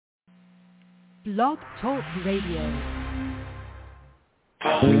Blog Talk Radio.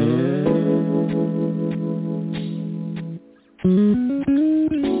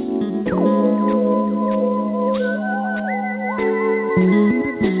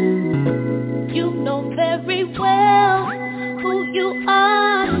 You know very well who you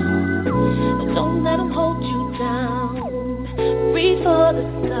are, but don't let them hold you down. Reach for the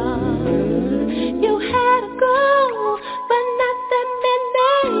stars. You had a goal, but not that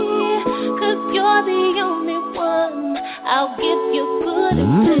many, 'cause you're the only one I'll give you good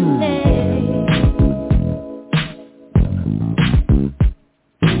infinity.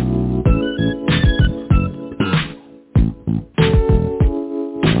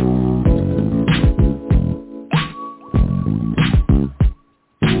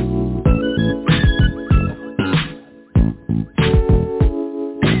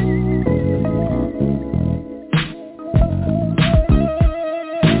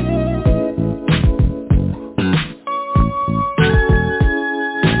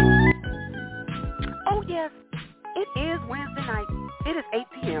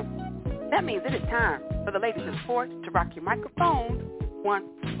 To rock your microphone once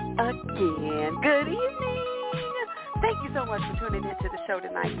again. Good evening. Thank you so much for tuning into the show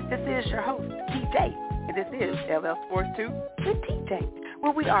tonight. This is your host, TJ, and this is LL Sports 2 with TJ,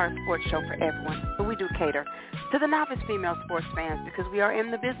 where we are a sports show for everyone, but we do cater to the novice female sports fans because we are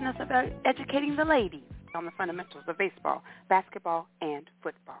in the business of educating the ladies on the fundamentals of baseball, basketball, and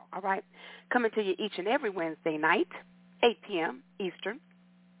football. All right? Coming to you each and every Wednesday night, 8 p.m. Eastern.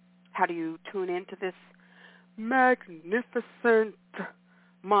 How do you tune into this magnificent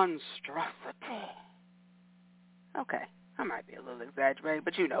monstrosity? Okay, I might be a little exaggerated,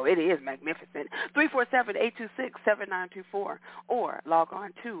 but you know it is magnificent. 347-826-7924 or log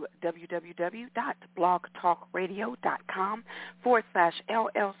on to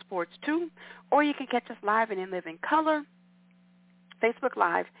www.blogtalkradio.com/LL Sports2, or you can catch us live and in living color. Facebook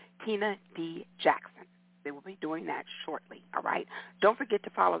Live, Tina D. Jackson. They will be doing that shortly, all right? Don't forget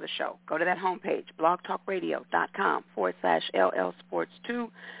to follow the show. Go to that homepage, blogtalkradio.com/LL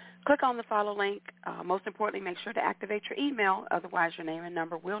Sports2. Click on the follow link. Most importantly, make sure to activate your email. Otherwise, your name and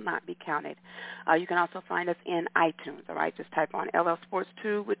number will not be counted. You can also find us in iTunes, all right? Just type on LL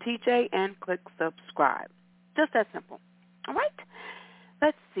Sports2 with TJ and click subscribe. Just that simple, all right?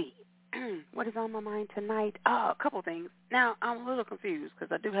 Let's see. What is on my mind tonight? A couple things. Now, I'm a little confused because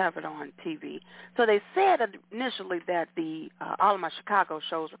I do have it on TV. So they said initially that all of my Chicago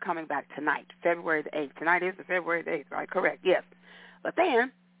shows were coming back tonight, February the 8th. Tonight is the February the 8th, right? Correct, yes. But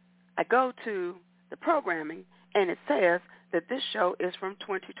then I go to the programming, and it says that this show is from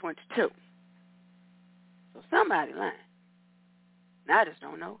 2022. So somebody lying. Now, I just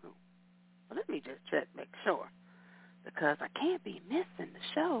don't know who. Well, let me just check, make sure, because I can't be missing the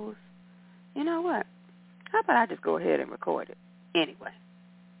shows. You know what? How about I just go ahead and record it anyway?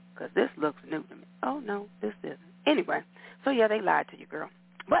 Because this looks new to me. Oh, no, this isn't. Anyway, so yeah, they lied to you, girl.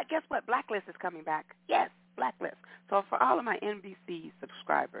 But guess what? Blacklist is coming back. Yes, Blacklist. So for all of my NBC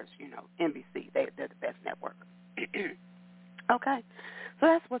subscribers, you know, NBC, they're the best network. Okay. So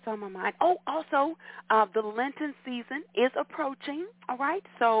that's what's on my mind. Oh, also, the Lenten season is approaching, all right?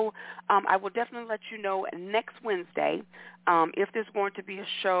 So I will definitely let you know next Wednesday if there's going to be a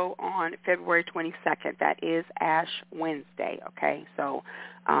show on February 22nd. That is Ash Wednesday, okay? So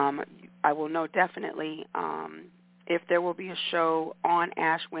I will know definitely if there will be a show on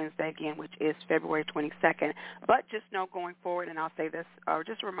Ash Wednesday again, which is February 22nd. But just know going forward, and I'll say this,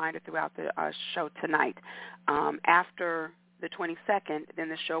 just a reminder throughout the show tonight, after the 22nd, then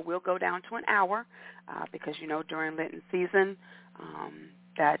the show will go down to an hour because, you know, during Lenten season,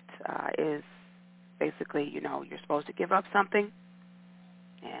 that is basically, you know, you're supposed to give up something.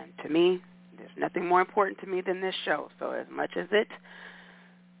 And to me, there's nothing more important to me than this show. So as much as it,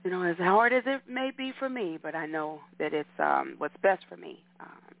 you know, as hard as it may be for me, but I know that it's what's best for me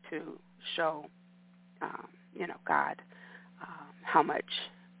to show, you know, God how much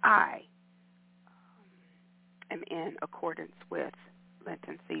I am in accordance with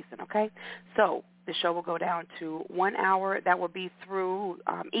Lenten season, okay? So the show will go down to 1 hour. That will be through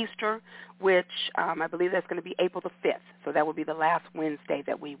Easter, which I believe that's going to be April the 5th. So that will be the last Wednesday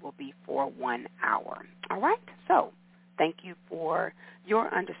that we will be for 1 hour. All right? So thank you for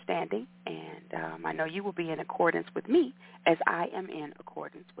your understanding, and I know you will be in accordance with me as I am in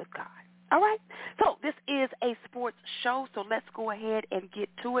accordance with God. All right? So this is a sports show, so let's go ahead and get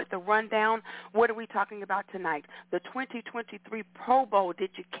to it. The rundown, what are we talking about tonight? The 2023 Pro Bowl.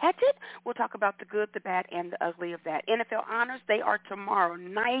 Did you catch it? We'll talk about the good, the bad, and the ugly of that. NFL honors, they are tomorrow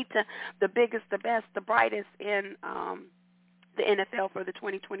night. The biggest, the best, the brightest in the NFL for the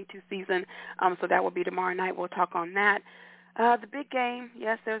 2022 season. So that will be tomorrow night. We'll talk on that. The big game,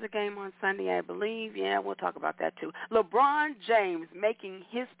 yes, there's a game on Sunday, I believe. Yeah, we'll talk about that too. LeBron James making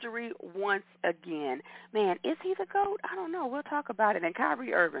history once again. Man, is he the GOAT? I don't know. We'll talk about it. And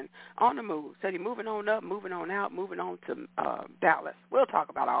Kyrie Irving on the move. Said he's moving on up, moving on out, moving on to Dallas. We'll talk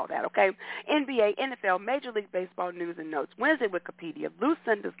about all that, okay? NBA, NFL, Major League Baseball news and notes, Wednesday Wikipedia,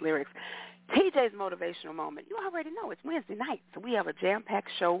 Lucinda's lyrics, TJ's motivational moment. You already know it's Wednesday night, so we have a jam-packed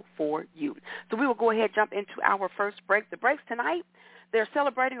show for you. So we will go ahead and jump into our first break. The breaks tonight, they're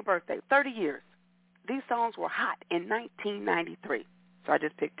celebrating a birthday, 30 years. These songs were hot in 1993, so I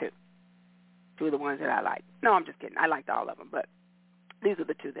just picked two of the ones that I like. No, I'm just kidding. I liked all of them, but these are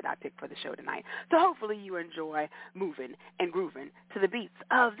the two that I picked for the show tonight. So hopefully you enjoy moving and grooving to the beats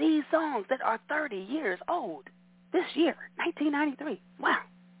of these songs that are 30 years old this year, 1993. Wow.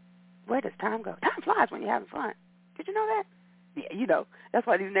 Where does time go? Time flies when you're having fun. Did you know that? Yeah, you know. That's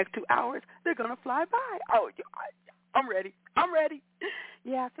why these next 2 hours, they're going to fly by. Oh, I'm ready.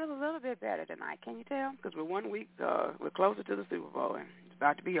 Yeah, I feel a little bit better tonight. Can you tell? Because we're 1 week, we're closer to the Super Bowl, and it's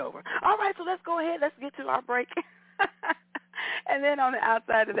about to be over. All right, so let's go ahead. Let's get to our break. And then on the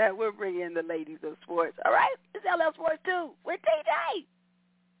outside of that, we'll bring in the ladies of sports. All right? It's LL Sports 2 with TJ.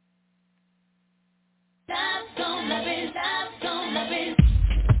 Stop, don't love it, stop, don't love it.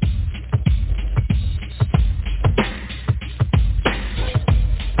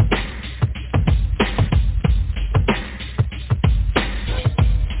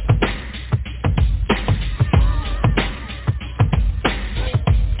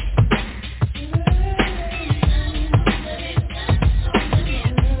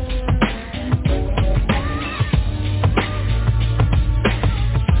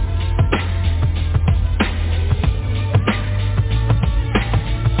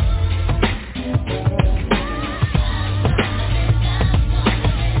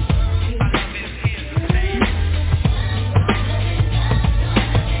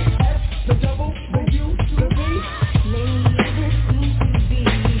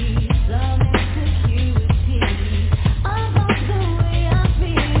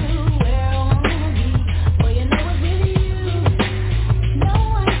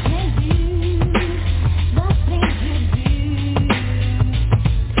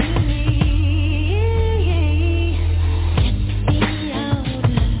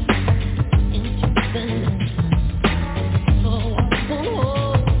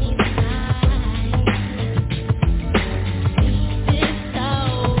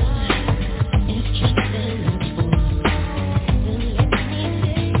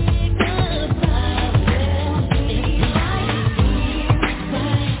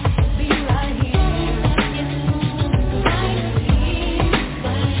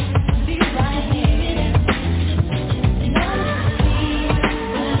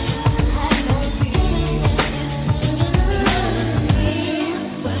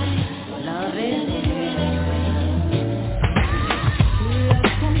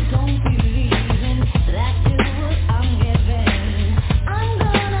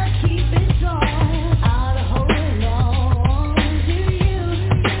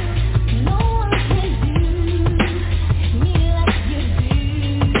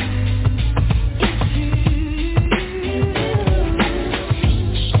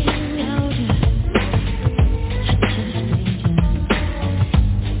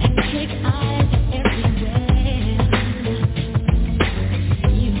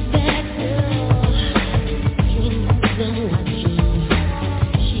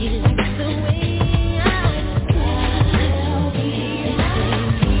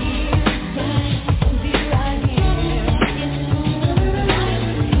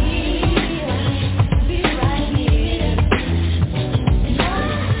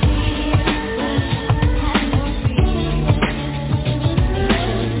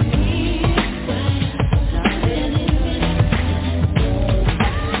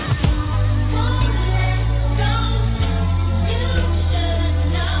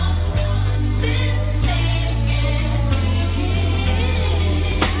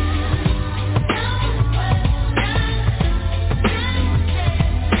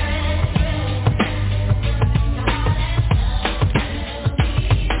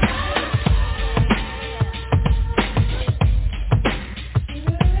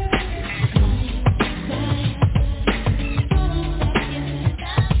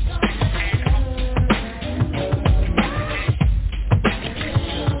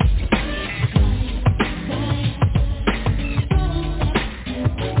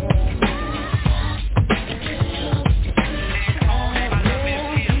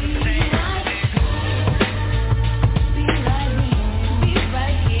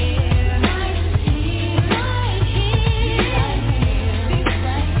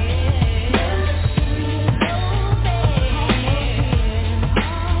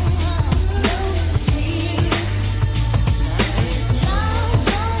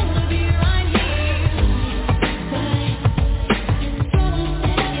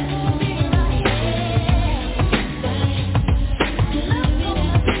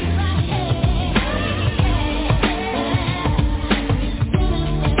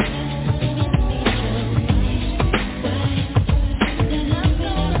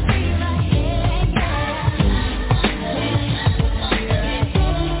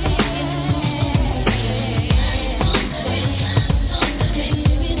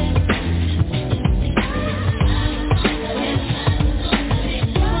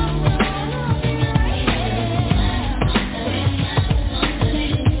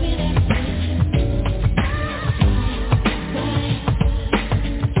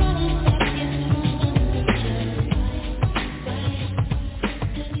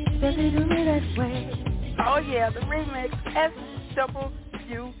 the remix,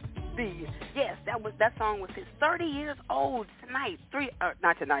 SWB. Yes, that song was his 30 years old tonight.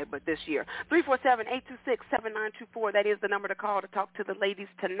 Not tonight, but this year. 347-826-7924. That is the number to call to talk to the ladies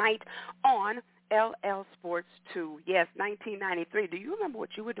tonight on LL Sports 2. Yes, 1993. Do you remember what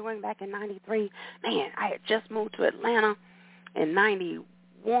you were doing back in 93? Man, I had just moved to Atlanta in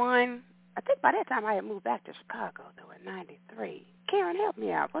 91. I think by that time I had moved back to Chicago, though, in 93. Karen, help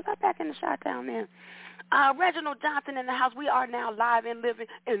me out. Was I back in the Chi-Town then? Reginald Johnson in the house. We are now live and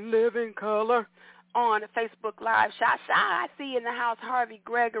living color on Facebook Live. Shy, I see in the house. Harvey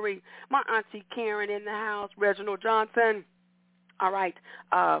Gregory. My auntie Karen in the house. Reginald Johnson. All right.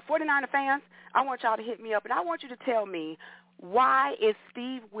 49er fans, I want y'all to hit me up, and I want you to tell me, why is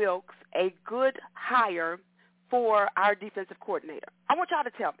Steve Wilkes a good hire for our defensive coordinator? I want y'all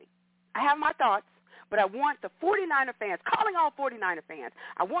to tell me. I have my thoughts, but I want the 49er fans, calling all 49er fans,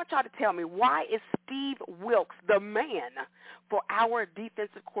 I want y'all to tell me, why is Steve Wilkes the man for our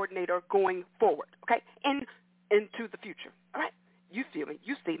defensive coordinator going forward, okay, into the future, all right? You feel me.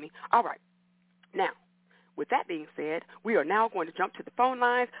 You see me. All right. Now, with that being said, we are now going to jump to the phone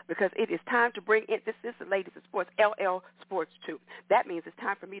lines because it is time to bring in, this is the Ladies of Sports, LL Sports 2. That means it's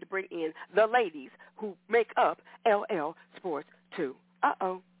time for me to bring in the ladies who make up LL Sports 2.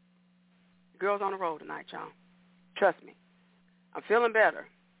 Uh-oh. Girls on the road tonight, y'all. Trust me. I'm feeling better.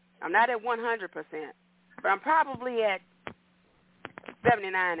 I'm not at 100%, but I'm probably at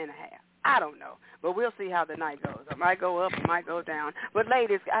 79.5. I don't know, but we'll see how the night goes. I might go up, I might go down. But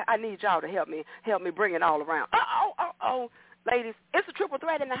ladies, I need y'all to help me bring it all around. Uh-oh. Ladies, it's a triple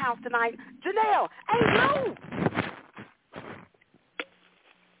threat in the house tonight. Janelle, hey, Lou.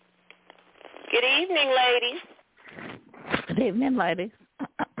 Good evening, ladies. Good evening, ladies.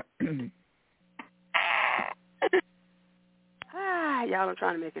 Y'all, I'm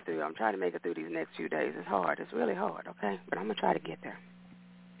trying to make it through. I'm trying to make it through these next few days. It's hard. It's really hard, okay? But I'm going to try to get there.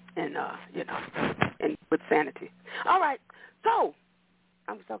 And, and with sanity. All right. So,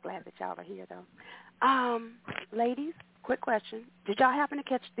 I'm so glad that y'all are here, though. Ladies, quick question. Did y'all happen to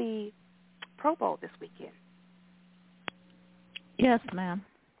catch the Pro Bowl this weekend? Yes, ma'am.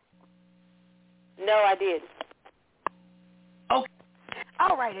 No, I didn't. Okay.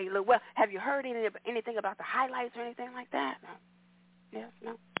 All right, Ayla. Well, have you heard anything about the highlights or anything like that? No. Yes,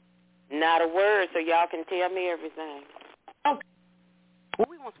 no? Not a word, so y'all can tell me everything. Okay. Well,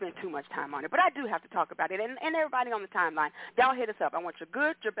 we won't spend too much time on it, but I do have to talk about it. And everybody on the timeline, y'all hit us up. I want your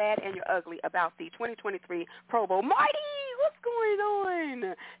good, your bad, and your ugly about the 2023 Pro Bowl. Marty, what's going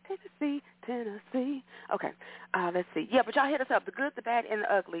on? Tennessee. Okay, let's see. Yeah, but y'all hit us up, the good, the bad, and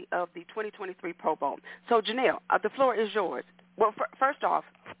the ugly of the 2023 Pro Bowl. So, Janelle, the floor is yours. Well, first off,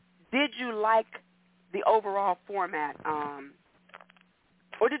 did you like the overall format,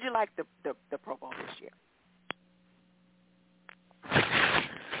 or did you like the Pro Bowl this year?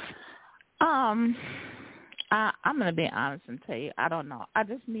 I'm going to be honest and tell you, I don't know. I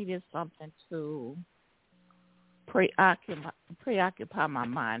just needed something to preoccupy my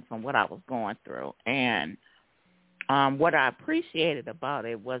mind from what I was going through. And what I appreciated about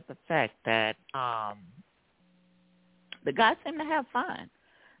it was the fact that the guys seemed to have fun.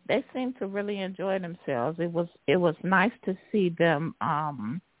 They seemed to really enjoy themselves. It was nice to see them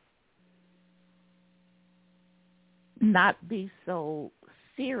not be so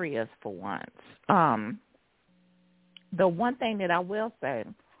serious for once. The one thing that I will say,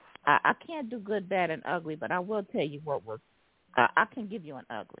 I can't do good, bad, and ugly, but I will tell you what was. I can give you an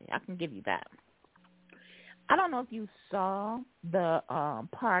ugly. I can give you that. I don't know if you saw the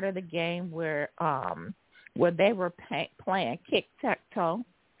part of the game where they were playing kick-tack-toe.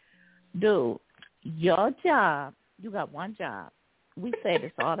 Dude, your job, you got one job. We say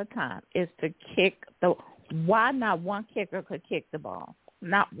this all the time, is to kick the. Why not one kicker could kick the ball?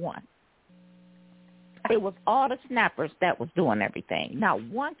 Not one. It was all the snappers that was doing everything. Not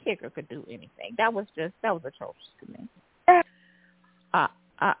one kicker could do anything. That was atrocious to me.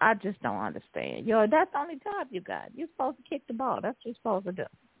 I just don't understand. That's the only job you got. You're supposed to kick the ball. That's what you're supposed to do.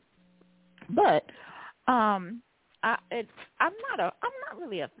 But I'm not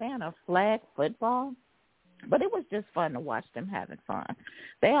really a fan of flag football, but it was just fun to watch them having fun.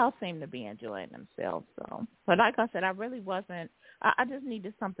 They all seem to be enjoying themselves. So, but like I said, I really wasn't. I just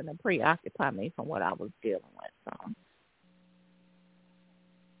needed something to preoccupy me from what I was dealing with. So.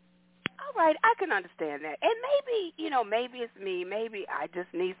 All right, I can understand that. And maybe it's me. Maybe I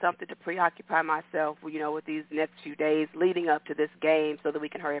just need something to preoccupy myself, with these next few days leading up to this game so that we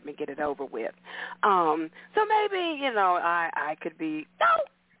can hurry up and get it over with. So maybe, I could be,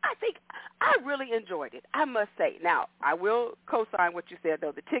 I think I really enjoyed it, I must say. Now, I will co-sign what you said,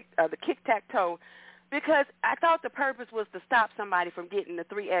 though. The kick-tack-toe because I thought the purpose was to stop somebody from getting the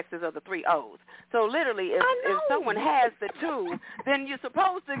 3 X's or the 3 O's. So literally, if someone has the 2, then you're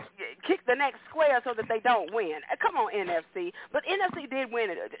supposed to kick the next square so that they don't win. Come on, NFC. But NFC did win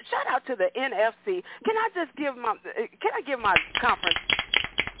it. Shout out to the NFC. Can I give my conference?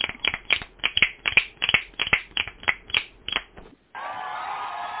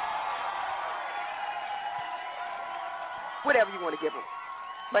 Whatever you want to give them.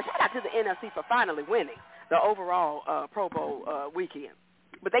 But shout out to the NFC for finally winning the overall Pro Bowl weekend.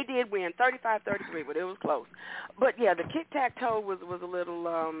 But they did win 35-33, but it was close. But, yeah, the tic-tac-toe was a little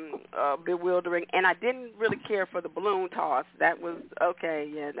bewildering, and I didn't really care for the balloon toss. That was okay.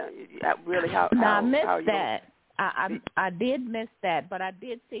 Yeah, really, how I missed that. I did miss that, but I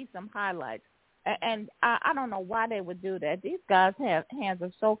did see some highlights. And I don't know why they would do that. These guys' hands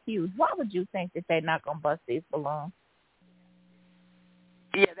are so huge. Why would you think that they're not going to bust these balloons?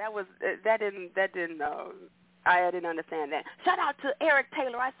 Yeah, that didn't. I didn't understand that. Shout out to Eric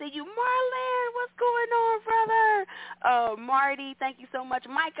Taylor. I see you, Marlon. What's going on, brother? Marty, thank you so much.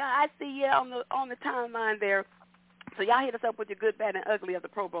 Micah, I see you on the timeline there. So y'all hit us up with your good, bad, and ugly of the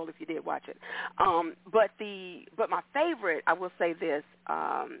Pro Bowl if you did watch it. But my favorite, I will say this,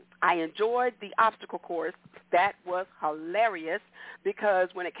 I enjoyed the obstacle course. That was hilarious because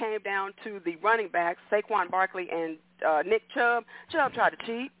when it came down to the running backs, Saquon Barkley and Nick Chubb tried to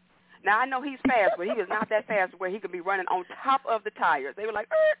cheat. Now, I know he's fast, but he is not that fast where he could be running on top of the tires. They were like,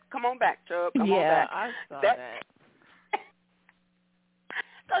 come on back, Chubb, come on back. Yeah, I saw that.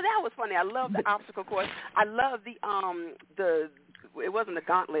 So that was funny. I love the obstacle course. I love the it wasn't a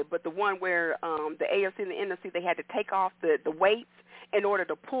gauntlet, but the one where the AFC and the NFC, they had to take off the weights in order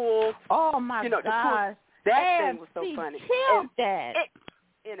to pull. Oh, my gosh. That thing was so funny. Killed that.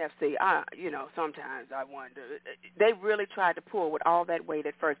 NFC, sometimes I wonder. They really tried to pull with all that weight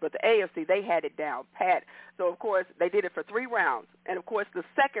at first, but the AFC, they had it down pat. So, of course, they did it for 3 rounds. And, of course, the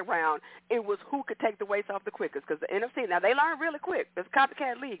second round, it was who could take the weights off the quickest because the NFC, now they learned really quick. It's a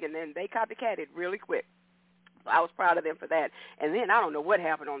copycat league, and then they copycatted really quick. So I was proud of them for that. And then I don't know what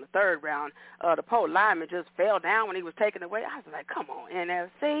happened on the third round. The poor lineman just fell down when he was taking away. I was like, come on,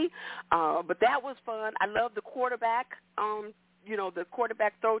 NFC. But that was fun. I love the quarterback the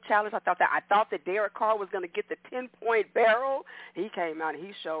quarterback throw challenge. I thought that Derek Carr was going to get the 10-point barrel. He came out and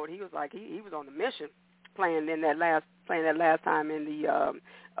he showed. He was like he was on the mission playing that last time in the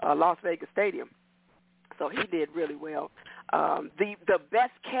Las Vegas Stadium. So he did really well. The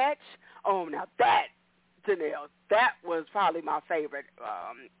best catch. Oh, now that Janelle, that was probably my favorite.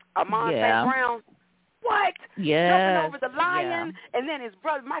 Amon St. Brown. What? Yeah. Jumping over the lion, and then his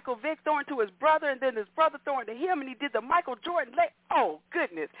brother, Michael Vick, throwing to his brother, and then his brother throwing to him, and he did the Michael Jordan leg. Oh,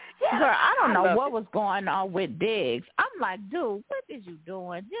 goodness. Yeah. Girl, I don't know what was going on with Diggs. I'm like, dude, what is you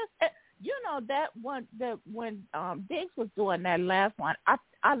doing? Just, when Diggs was doing that last one,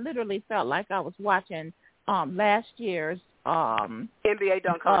 I literally felt like I was watching last year's NBA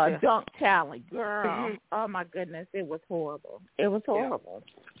dunk contest. Dunk tally. Girl, oh, my goodness, it was horrible. It was horrible.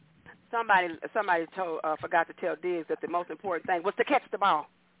 Yeah. Somebody forgot to tell Diggs that the most important thing was to catch the ball.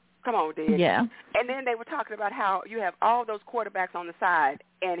 Come on, Diggs. Yeah. And then they were talking about how you have all those quarterbacks on the side,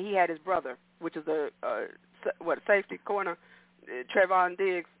 and he had his brother, which is a safety corner, Trevon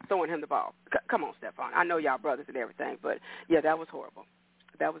Diggs, throwing him the ball. Come on, Stephon. I know y'all brothers and everything, but, yeah, that was horrible.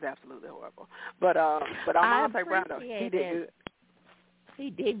 That was absolutely horrible. But Amon St. Brown, he did good.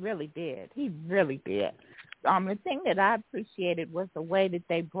 He really did. He really did. The thing that I appreciated was the way that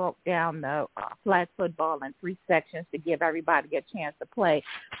they broke down the flag football in 3 sections to give everybody a chance to play.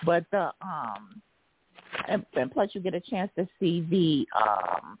 But and plus you get a chance to see the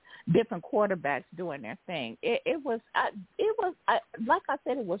different quarterbacks doing their thing. It was like I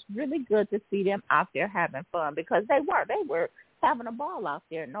said, it was really good to see them out there having fun because they were having a ball out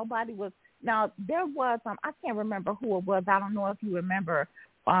there. Nobody was. Now there was I can't remember who it was. I don't know if you remember.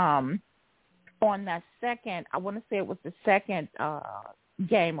 On that second, I want to say it was the second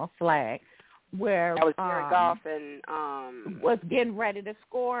game of flag where that was Jared Goff and was getting ready to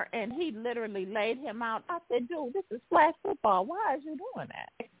score, and he literally laid him out. I said, dude, this is flag football. Why is you doing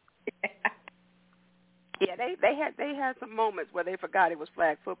that? Yeah, they had some moments where they forgot it was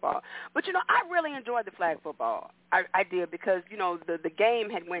flag football. But, I really enjoyed the flag football. I did because, the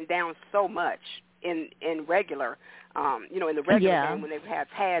game had went down so much in regular, in the regular game when they have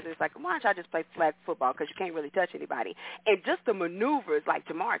pads. It's like, why don't I just play flag football because you can't really touch anybody. And just the maneuvers like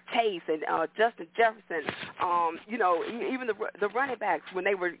Jamar Chase and Justin Jefferson, even the running backs when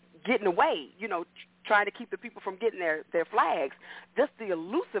they were getting away, trying to keep the people from getting their flags, just the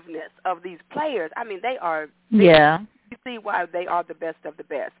elusiveness of these players. I mean, they are you see why they are the best of the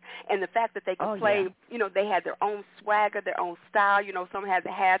best. And the fact that they can play, you know, they had their own swagger, their own style. You know, some had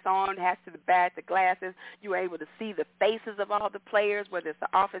the hats on, hats to the back, the glasses. You were able to see the faces of all the players, whether it's the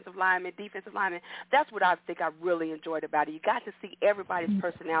offensive lineman, defensive lineman. That's what I think I really enjoyed about it. You got to see everybody's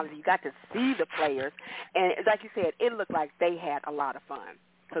personality. You got to see the players. And like you said, it looked like they had a lot of fun.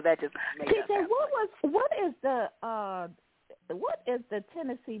 So that just made us happy. What is the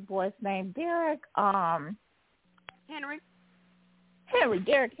Tennessee boy's name? Derek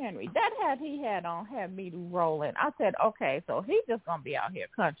Derek Henry. That hat he had on had me rolling. I said, okay, so he's just gonna be out here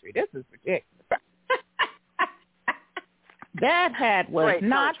country. This is ridiculous. That hat was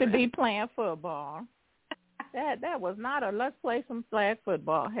not to be playing football. That was not a let's play some flag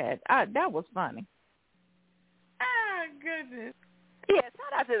football hat. That was funny. Oh goodness. Yeah,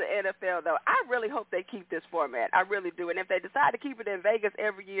 shout out to the NFL, though. I really hope they keep this format. I really do. And if they decide to keep it in Vegas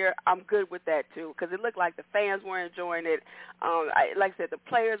every year, I'm good with that, too, because it looked like the fans were enjoying it. Like I said, the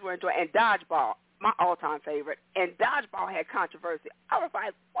players were enjoying it. And dodgeball, my all-time favorite. And dodgeball had controversy. I was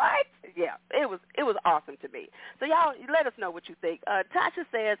like, what? Yeah, it was awesome to me. So, y'all, let us know what you think. Tasha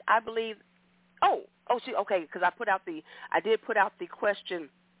says, I believe because I did put out the question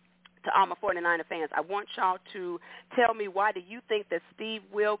to all my 49er fans. I want y'all to tell me, why do you think that Steve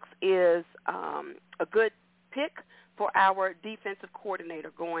Wilks is a good pick for our defensive coordinator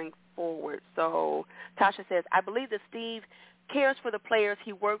going forward? So Tasha says, I believe that Steve cares for the players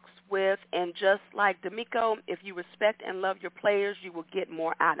he works with, and just like D'Amico, if you respect and love your players, you will get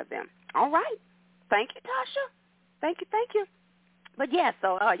more out of them. All right. Thank you, Tasha. Thank you. But yeah,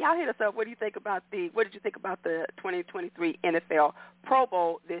 so y'all hit us up. What did you think about the 2023 NFL Pro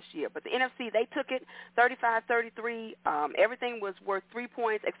Bowl this year? But the NFC, they took it 35-33. Everything was worth 3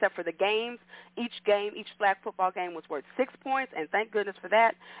 points except for the games. Each flag football game was worth 6 points, and thank goodness for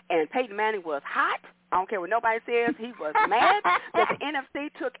that. And Peyton Manning was hot. I don't care what nobody says. He was mad that the NFC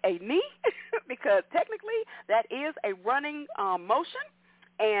took a knee because technically that is a running motion.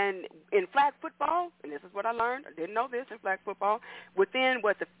 And in flag football, and this is what I learned, I didn't know this in flag football, within,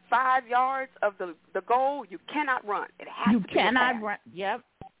 the 5 yards of the goal, you cannot run. It has to be a pass. Run. Yep.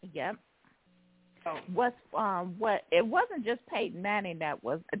 It wasn't just Peyton Manning that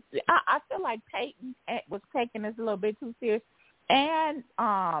was. I feel like Peyton was taking this a little bit too serious, and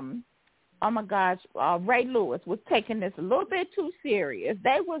oh my gosh, Ray Lewis was taking this a little bit too serious.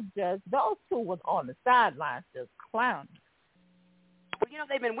 Those two was on the sidelines just clowning. Well,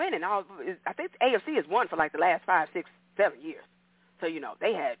 they've been winning. I think the AFC has won for like the last 5, 6, 7 years. So,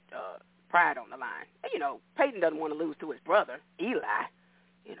 they had pride on the line. And, Peyton doesn't want to lose to his brother, Eli,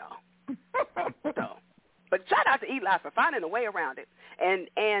 So, but shout out to Eli for finding a way around it.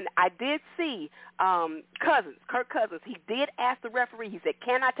 And I did see Kirk Cousins. He did ask the referee. He said,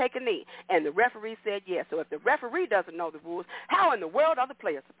 can I take a knee? And the referee said yes. So if the referee doesn't know the rules, how in the world are the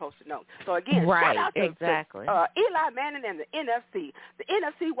players supposed to know? So, again, shout out to Eli Manning and the NFC. The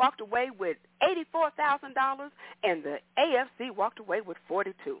NFC walked away with $84,000, and the AFC walked away with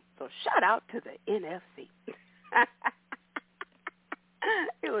 $42,000. So shout out to the NFC.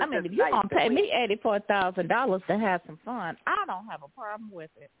 If you're going to pay me $84,000 to have some fun, I don't have a problem with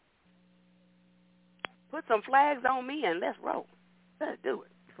it. Put some flags on me and let's roll. Let's do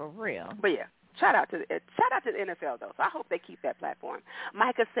it. For real. But, yeah, shout out to the NFL, though. So I hope they keep that platform.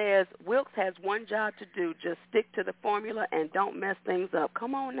 Micah says, Wilks has one job to do. Just stick to the formula and don't mess things up.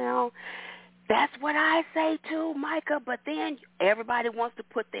 Come on now. That's what I say, too, Micah. But then everybody wants to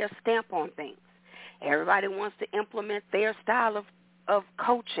put their stamp on things. Everybody wants to implement their style of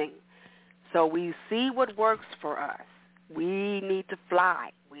coaching. So we see what works for us. We need to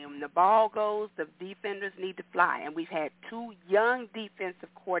fly. When the ball goes, the defenders need to fly. And we've had 2 young defensive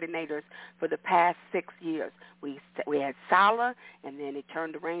coordinators for the past 6 years. We had Saleh, and then he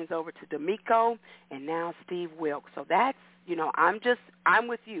turned the reins over to D'Amico, and now Steve Wilks. So that's, I'm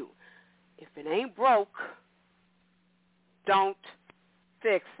with you. If it ain't broke, don't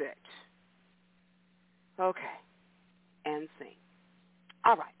fix it. Okay. And sing.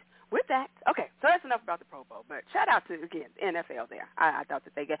 All right. With that, okay, so that's enough about the Pro Bowl. But shout out to, again, the NFL there. I thought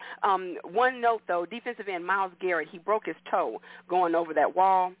that they get. One note, though, defensive end Myles Garrett, he broke his toe going over that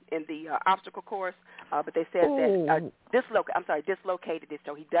wall in the obstacle course. But they said that dislocated his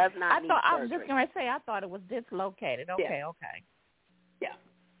toe. He does not need surgery. I was just going to say, I thought it was dislocated. Okay. Yeah,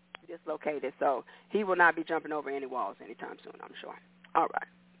 dislocated. So he will not be jumping over any walls anytime soon, I'm sure. All right.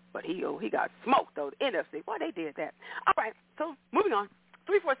 But he got smoked, though, the NFC. Why they did that. All right, so moving on.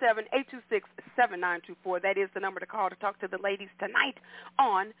 347-826-7924. That is the number to call to talk to the ladies tonight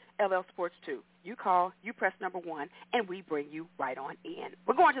on LL Sports 2. You call, you press number 1, and we bring you right on in.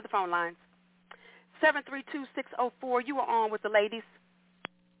 We're going to the phone lines. 732-604. You are on with the ladies.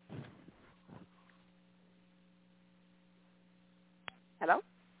 Hello?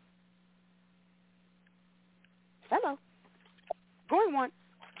 Hello? Going once,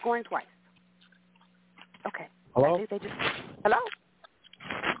 going twice. Okay. Hello? Hello?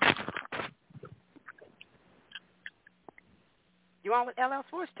 You on with LL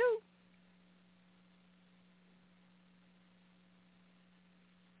Sports too?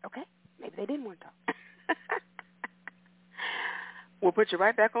 Okay. Maybe they didn't want to talk. We'll put you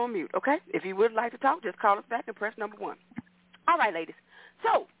right back on mute, okay? If you would like to talk, just call us back and press number 1. All right, ladies.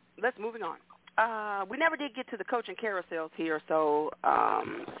 So let's moving on. We never did get to the coaching carousels here, so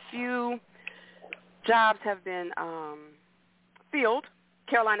few jobs have been filled.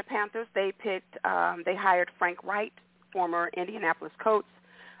 Carolina Panthers, they hired Frank Wright, former Indianapolis coach.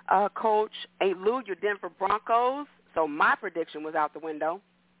 Hey, Lou, your Denver Broncos. So my prediction was out the window.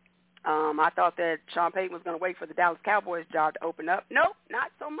 I thought that Sean Payton was going to wait for the Dallas Cowboys job to open up. Nope,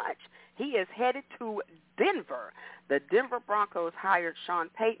 not so much. He is headed to Denver. The Denver Broncos hired Sean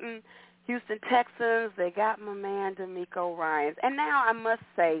Payton. Houston Texans, they got my man DeMeco Ryans. And now I must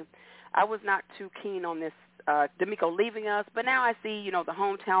say, I was not too keen on this DeMeco leaving us, but now I see, the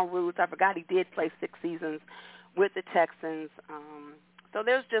hometown roots. I forgot he did play 6 seasons with the Texans. So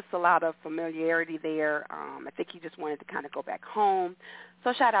there's just a lot of familiarity there. I think he just wanted to kind of go back home.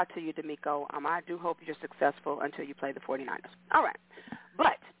 So shout out to you, DeMeco. I do hope you're successful until you play the 49ers. All right.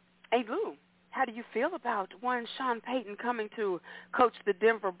 But, hey, Lou, how do you feel about one Sean Payton coming to coach the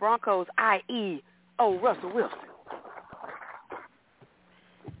Denver Broncos, i.e., Russell Wilson?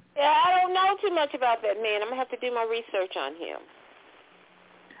 Yeah, I don't know too much about that man. I'm going to have to do my research on him.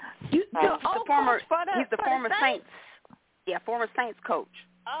 He's the former Saints. Yeah, former Saints coach.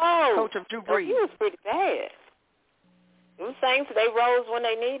 Oh. Coach of Drew Brees. He was pretty bad. Them Saints, they rose when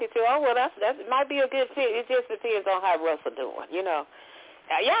they needed to. Oh, well, that might be a good fit. It just depends on how Russell doing, Yeah,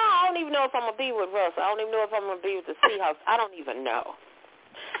 I don't even know if I'm going to be with Russell. I don't even know if I'm going to be with the Seahawks. I don't even know.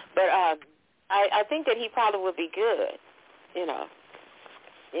 But I think that he probably would be good,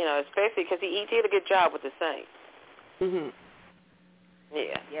 especially because he did a good job with the Saints. Mm-hmm.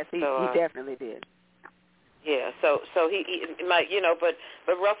 Yeah. Yes, he definitely did. Yeah, so he might, but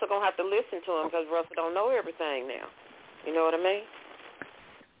Russell going to have to listen to him because Russell don't know everything now. You know what I mean?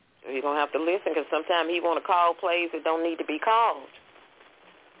 So he's going to have to listen because sometimes he want to call plays that don't need to be called.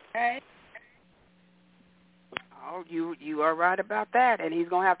 Right. Oh, you are right about that, and he's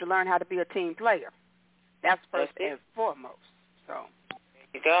going to have to learn how to be a team player. That's first and foremost. So there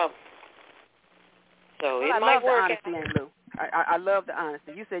you go. So well, it I might love work. The honesty, Lou. I love the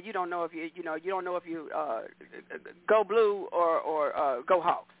honesty. You said you don't know if you don't know if you go blue or go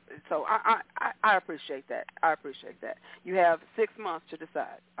Hawks. So I appreciate that. You have 6 months to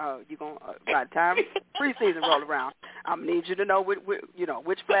decide. You're gonna by the time preseason roll around, I'm gonna need you to know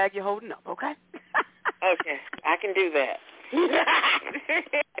which flag you're holding up. Okay? Okay, I can do that.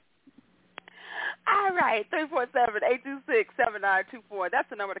 All right, 347-826-7924. That's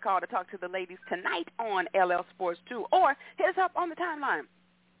the number to call to talk to the ladies tonight on LL Sports 2, or hit us up on the timeline.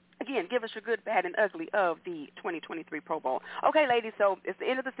 Again, give us your good, bad, and ugly of the 2023 Pro Bowl. Okay, ladies, so it's the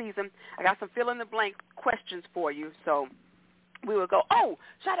end of the season. I got some fill-in-the-blank questions for you, so we will go. Oh,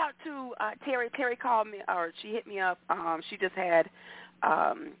 shout out to Terry. Terry called me, or she hit me up. She just had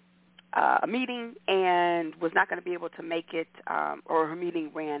a meeting and was not going to be able to make it, or her meeting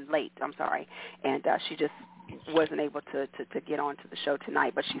ran late, I'm sorry, and she just wasn't able to get on to the show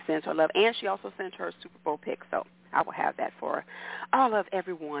tonight, but she sends her love, and she also sent her Super Bowl pick, so I will have that for all of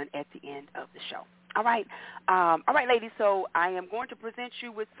everyone at the end of the show. All right, ladies, so I am going to present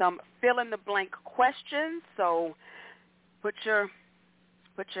you with some fill-in-the-blank questions, so put your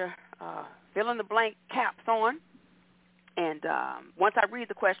fill-in-the-blank caps on. And once I read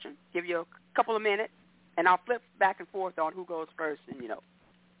the question, give you a couple of minutes, and I'll flip back and forth on who goes first and,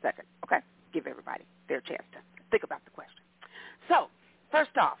 second. Okay? Give everybody their chance to think about the question. So,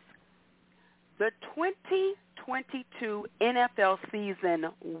 first off, the 2022 NFL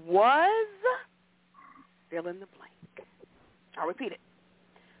season was fill in the blank. I'll repeat it.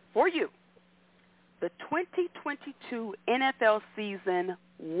 For you, the 2022 NFL season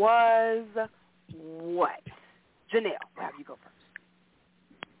was what? Janelle, we'll have you go first.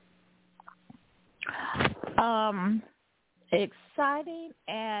 Exciting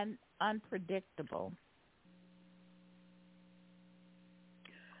and unpredictable.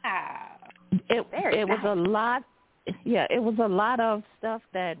 It was a lot. Yeah, it was a lot of stuff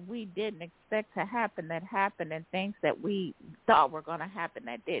that we didn't expect to happen that happened, and things that we thought were going to happen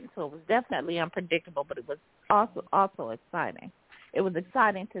that didn't. So it was definitely unpredictable, but it was also exciting. It was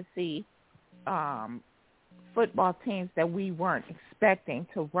exciting to see football teams that we weren't expecting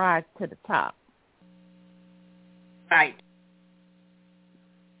to rise to the top. Right.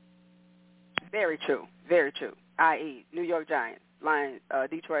 Very true. Very true. I.e., New York Giants, Lions,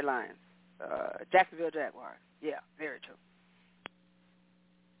 Detroit Lions, Jacksonville Jaguars. Yeah, very true.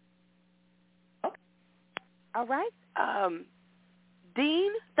 Okay. All right.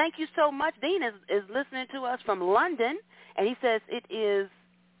 Dean, thank you so much. Dean is listening to us from London, and he says it is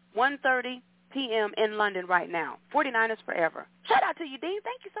 1:30 p.m. in London right now. 49ers forever. Shout out to you, Dean.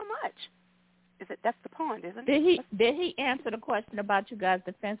 Thank you so much. That's the pond, isn't it? Did he answer the question about you guys'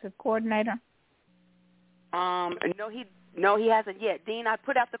 defensive coordinator? No, he hasn't yet. Dean, I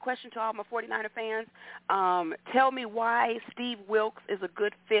put out the question to all my 49er fans. Tell me why Steve Wilks is a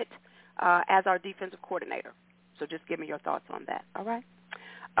good fit as our defensive coordinator. So just give me your thoughts on that, all right?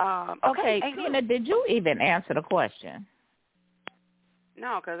 Okay, Tina, did you even answer the question?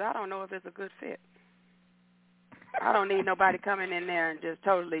 No, because I don't know if it's a good fit. I don't need nobody coming in there and just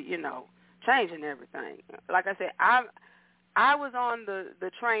totally, changing everything. Like I said, I was on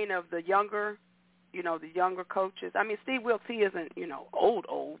the train of the younger, the younger coaches. I mean, Steve Wilks, he isn't,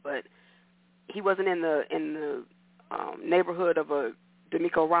 old, but he wasn't in the neighborhood of a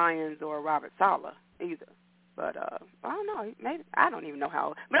D'Amico Ryans or a Robert Saleh either. But I don't know. Maybe I don't even know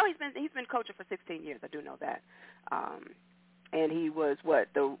how. But no, he's been coaching for 16 years. I do know that. And he was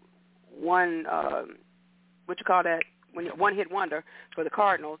the one one-hit wonder for the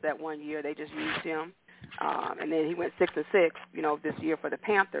Cardinals that one year. They just used him. And then he went 6-6, this year for the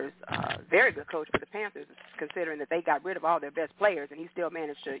Panthers. Very good coach for the Panthers, considering that they got rid of all their best players, and he still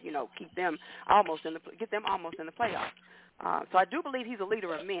managed to, get them almost in the playoffs. So I do believe he's a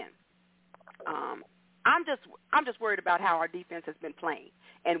leader of men. I'm just worried about how our defense has been playing,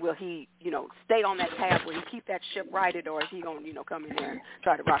 and will he, stay on that path? Will he keep that ship righted, or is he going to, come in there and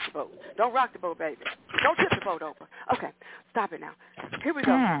try to rock the boat? Don't rock the boat, baby. Don't tip the boat over. Okay, stop it now. Here we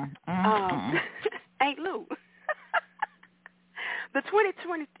go. Aunt Lou. The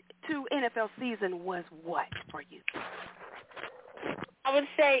 2022 NFL season was what for you? I would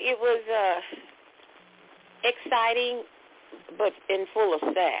say it was exciting, but full of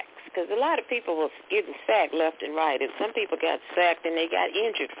sacks. Because a lot of people were getting sacked left and right, and some people got sacked and they got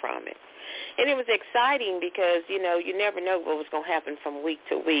injured from it. And it was exciting because, you never know what was going to happen from week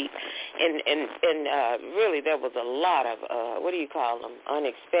to week. And really there was a lot of,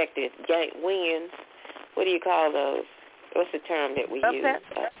 unexpected wins. What do you call those? What's the term that we use?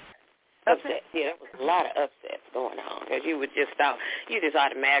 Upset. Yeah, there was a lot of upsets going on because you just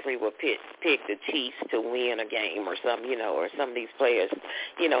automatically would pick the Chiefs to win a game or some, or some of these players,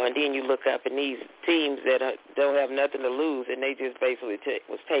 and then you look up and these teams that don't have nothing to lose and they just basically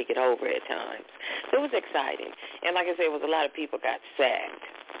was taking over at times. So it was exciting. And like I said, it was a lot of people got sacked,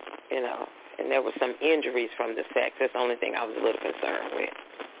 and there were some injuries from the sacks. That's the only thing I was a little concerned with.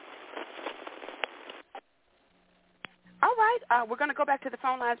 All right, we're going to go back to the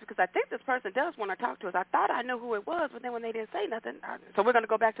phone lines because I think this person does want to talk to us. I thought I knew who it was, but then when they didn't say nothing, so we're going to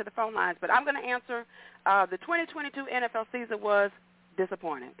go back to the phone lines. But I'm going to answer the 2022 NFL season was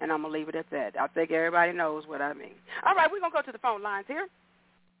disappointing, and I'm going to leave it at that. I think everybody knows what I mean. All right, we're going to go to the phone lines here.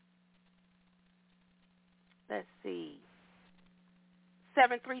 Let's see.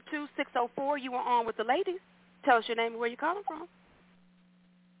 732-604, you are on with the ladies. Tell us your name and where you're calling from.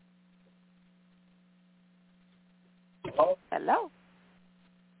 Hello.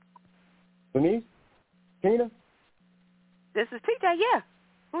 Denise? Tina? This is TJ, yeah.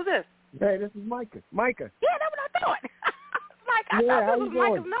 Who's this? Hey, this is Micah. Yeah, that's what I thought. Micah, I thought this was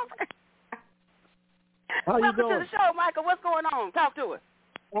Micah's number. Welcome to the show, Micah. What's going on? Talk to us.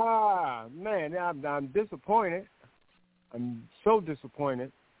 Man, I'm disappointed. I'm so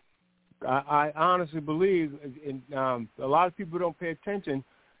disappointed. I honestly believe, a lot of people don't pay attention,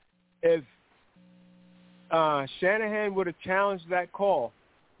 if Shanahan would have challenged that call,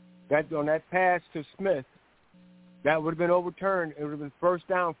 on that pass to Smith, that would have been overturned. It would have been first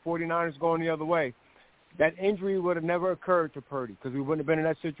down, 49ers going the other way. That injury would have never occurred to Purdy because we wouldn't have been in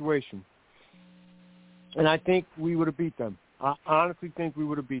that situation. And I think we would have beat them. I honestly think we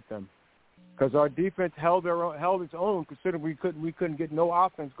would have beat them because our defense held its own, considering we couldn't get no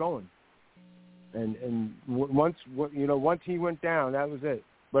offense going. And once he went down, that was it.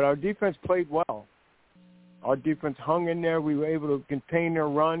 But our defense played well. Our defense hung in there. We were able to contain their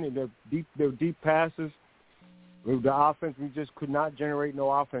run and their deep passes. With the offense, we just could not generate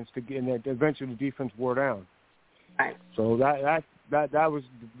no offense to get in there. Eventually, the defense wore down. Right. So that was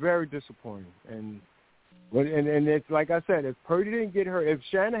very disappointing. And it's like I said, if Purdy didn't get hurt, if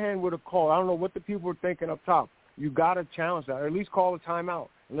Shanahan would have called, I don't know what the people were thinking up top. You got to challenge that, or at least call a timeout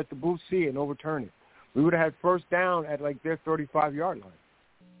and let the booth see it and overturn it. We would have had first down at like their 35-yard line.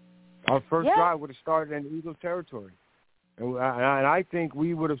 Our first drive would have started in Eagles territory. And I think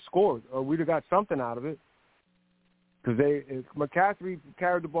we would have scored, or we'd have got something out of it. Because McCaffrey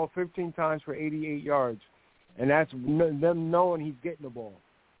carried the ball 15 times for 88 yards, and that's them knowing he's getting the ball.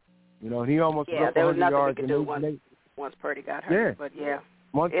 You know, he almost put up 100 yards. Yeah, there was nothing he could do once Purdy got hurt. But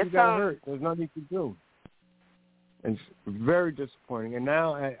once he got hurt, there's nothing he could do. And it's very disappointing. And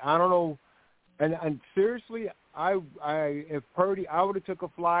now I don't know. And seriously, if Purdy, I would have took a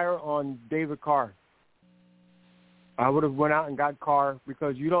flyer on David Carr. I would have went out and got Carr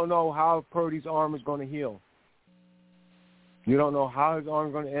because you don't know how Purdy's arm is going to heal. You don't know how his arm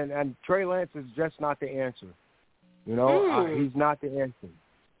is going to end. And Trey Lance is just not the answer. You know, he's not the answer.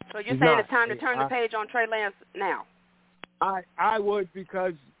 So you're saying it's time to turn the page on Trey Lance now? I would,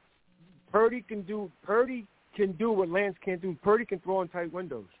 because Purdy can do what Lance can't do. Purdy can throw in tight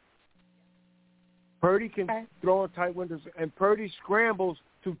windows. Purdy can throw in tight windows, and Purdy scrambles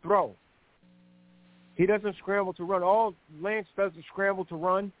to throw. He doesn't scramble to run. All Lance does is scramble to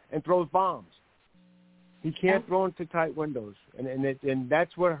run and throws bombs. He can't throw into tight windows, and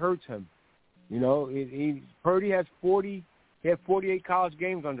that's what hurts him. You know, Purdy has 48 college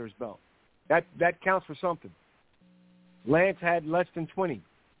games under his belt. That counts for something. Lance had less than 20,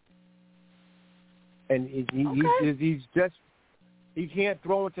 and he can't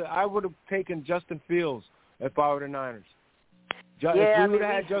throw into. I would have taken Justin Fields if I were the Niners. We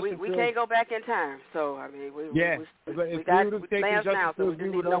can't go back in time. So I mean, we got Lance now, so we just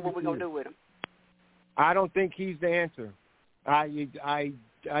need to know what we're gonna do with him. I don't think he's the answer. I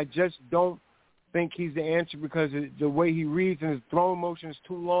just don't think he's the answer because the way he reads and his throwing motion is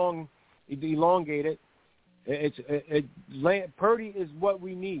too long, elongated. Purdy is what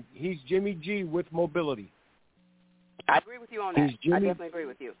we need. He's Jimmy G with mobility. I agree with you on that. I definitely agree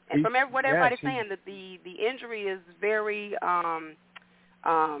with you. And from what everybody's saying, that the injury is very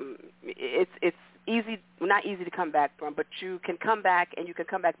it's easy, not easy to come back from, but you can come back and you can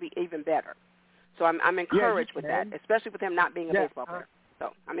come back be even better. So I'm encouraged with that, especially with him not being a baseball player.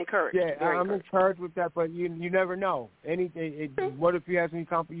 So I'm encouraged. I'm encouraged with that, but you never know. What if he has any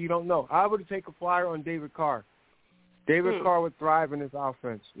confidence? You don't know. I would take a flyer on David Carr. David Carr would thrive in his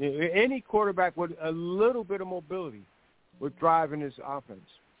offense. Any quarterback with a little bit of mobility would thrive in his offense.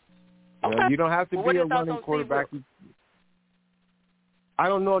 You don't have to be a running quarterback. I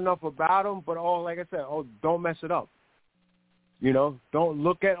don't know enough about him, but like I said, don't mess it up. You know, don't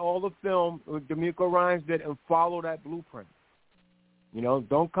look at all the film D'Amico Ryans did and follow that blueprint. You know,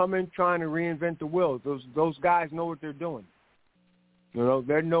 don't come in trying to reinvent the wheel. Those guys know what they're doing. You know,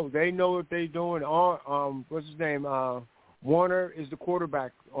 they know what they're doing. What's his name? Warner is the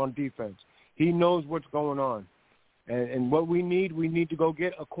quarterback on defense. He knows what's going on. And what we need to go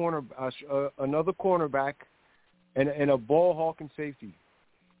get another cornerback and a ball hawking safety.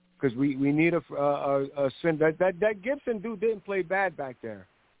 Because we need that Gibson dude didn't play bad back there.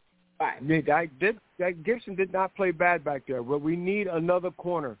 Right. That Gibson did not play bad back there. But we need another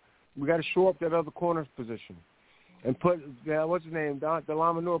corner. We got to shore up that other corner's position, and put what's his name,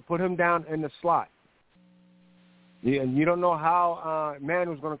 Delaminor, put him down in the slot. And you don't know how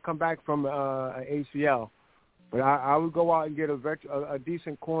Manuel's going to come back from an ACL, but I would go out and get a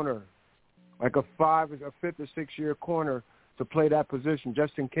decent corner, like a fifth or 6 year corner, to play that position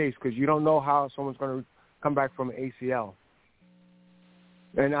just in case, because you don't know how someone's going to come back from an ACL.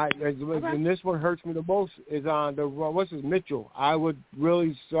 And this one hurts me the most is on Mitchell. I would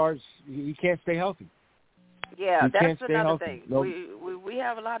really start. He can't stay healthy. Yeah, that's another thing. Nope. We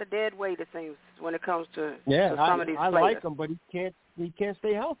have a lot of dead weight, it seems, when it comes to some of these players. I like him, but he can't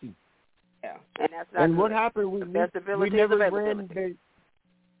stay healthy. Yeah, and that's not what happened? We never ran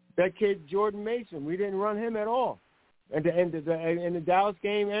that kid Jordan Mason. We didn't run him at all. At the end of in the Dallas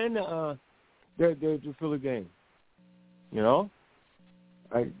game and the Philly game, you know,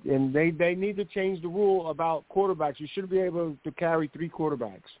 and they need to change the rule about quarterbacks. You should be able to carry 3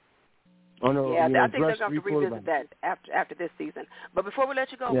 quarterbacks. I think they're going to have to revisit that after this season. But before we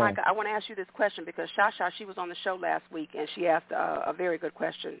let you go, Micah, I want to ask you this question because Shasha, she was on the show last week and she asked a very good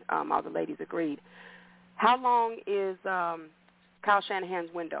question. All the ladies agreed. How long is Kyle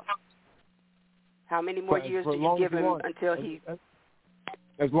Shanahan's window? How many more years do you give him until he?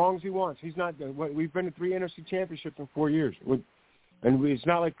 As long as he wants. He's not. We've been to 3 NFC championships in 4 years, it's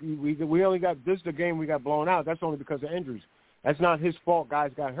not like we only got this. Is the game we got blown out. That's only because of injuries. That's not his fault.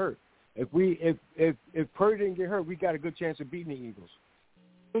 Guys got hurt. If Purdy didn't get hurt, we got a good chance of beating the Eagles.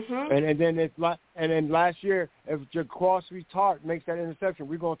 Mm-hmm. And then last year, if Jaquazi Tart makes that interception,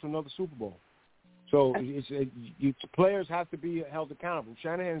 we're going to another Super Bowl. So players have to be held accountable.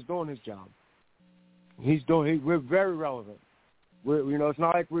 Shanahan's doing his job. We're very relevant. It's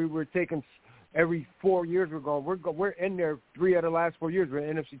not like we're taking every 4 years we're going. We're in there 3 out of the last 4 years. We're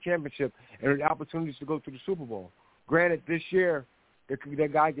in the NFC Championship and there's opportunities to go to the Super Bowl. Granted, this year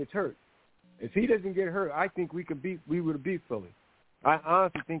that guy gets hurt. If he doesn't get hurt, I think we would have beat Philly. I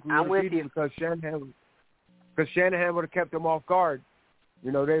honestly think we would have beat him because Shanahan would have kept them off guard. They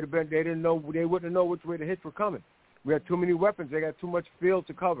wouldn't know which way the hits were coming. We had too many weapons. They got too much field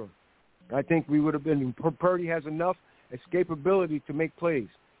to cover. I think we would have been. Purdy has enough escapability to make plays.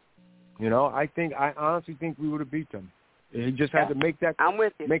 I honestly think we would have beat them. He just had to make that. I'm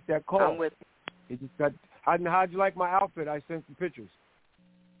with you. Make that call. I'm with you. He just got. How'd you like my outfit? I sent some pictures.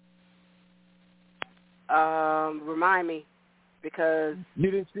 Remind me, because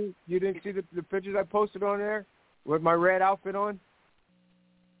you didn't see the pictures I posted on there with my red outfit on.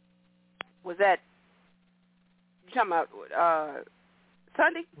 Was that you talking about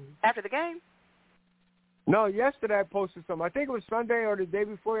Sunday after the game? No, yesterday I posted something. I think it was Sunday or the day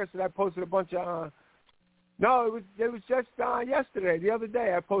before yesterday. I posted a bunch of. No, it was just yesterday. The other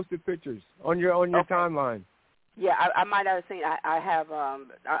day I posted pictures on your timeline. Yeah, I might not have seen. I have.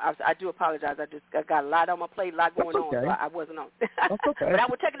 I do apologize. I got a lot on my plate, a lot going on, so I wasn't on. That's okay. But I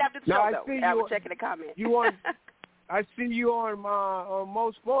will check it after the show, though. I will check in the comments. I see you on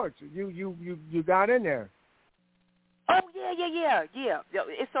Mo Sports. You got in there. Oh yeah.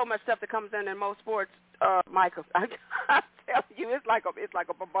 It's so much stuff that comes in Mo Sports, Michael. I tell you, it's like a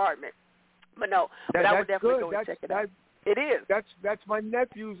bombardment. But no, I would definitely go and check it out. It is. That's my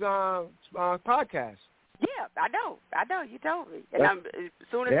nephew's podcast. Yeah, I know. You told me. And as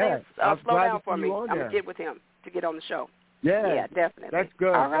soon as things slow down for me, I'm going to get with him to get on the show. Yeah, definitely. That's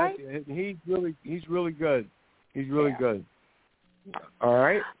good. All right. He's really good. He's really good. All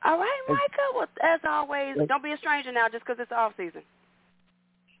right. All right, Michael. Well, as always, don't be a stranger now just because it's off season.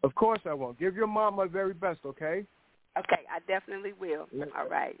 Of course I won't. Give your mom my very best, okay? Okay, I definitely will. All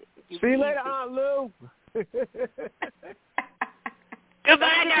right. See you later, Aunt Lou.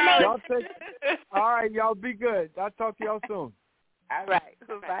 Goodbye, now. All right, y'all be good. I'll talk to y'all soon. All right.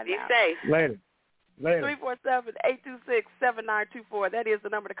 Bye be now. safe. Later. 347-826-7924. That is the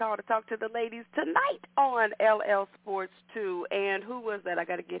number to call to talk to the ladies tonight on LL Sports 2. And who was that? I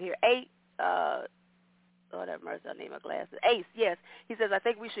got to get here. Lord have mercy, I need my glasses. Ace, yes. He says, I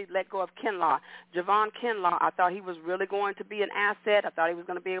think we should let go of Kinlaw. Javon Kinlaw, I thought he was really going to be an asset. I thought he was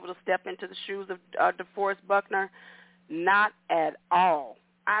going to be able to step into the shoes of DeForest Buckner. Not at all.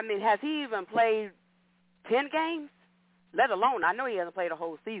 I mean, has he even played 10 games? Let alone, I know he hasn't played a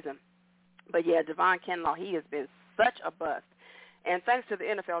whole season. But, yeah, Javon Kinlaw, he has been such a bust. And thanks to the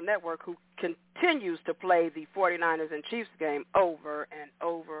NFL Network, who continues to play the 49ers and Chiefs game over and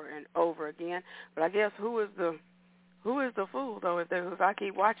over and over again. But I guess who is the fool, though, if I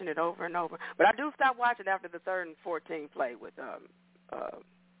keep watching it over and over. But I do stop watching after the 3rd and 14 play with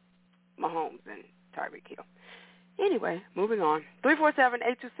Mahomes and Tyreek Hill. Anyway, moving on.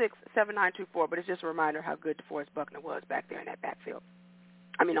 347-826-7924. But it's just a reminder how good DeForest Buckner was back there in that backfield.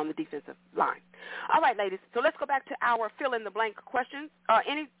 On the defensive line. All right, ladies. So let's go back to our fill-in-the-blank questions.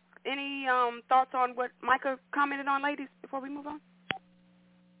 Any thoughts on what Micah commented on, ladies, before we move on?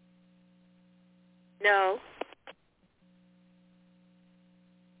 No.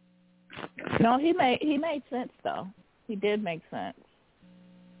 No, he made sense, though. He did make sense.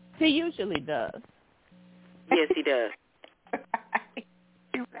 He usually does. Yes, he does.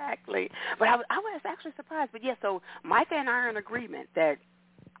 Exactly. But I was actually surprised. But, yeah, so Micah and I are in agreement that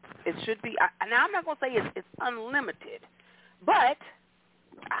it should be. Now, I'm not going to say it's unlimited, but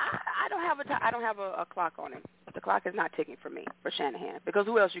I don't have a clock on him. The clock is not ticking for me, for Shanahan, because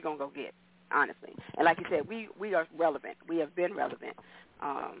who else you going to go get, honestly? And like you said, we are relevant. We have been relevant.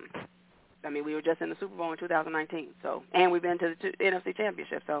 We were just in the Super Bowl in 2019, and we've been to the NFC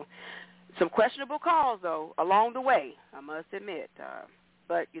Championship. So some questionable calls, though, along the way, I must admit.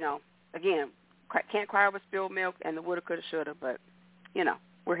 But, again, can't cry over spilled milk and the woulda, coulda, shoulda, but,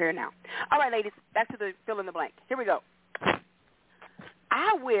 we're here now. All right, ladies, back to the fill-in-the-blank. Here we go.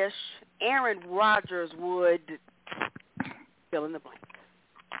 I wish Aaron Rodgers would fill in the blank.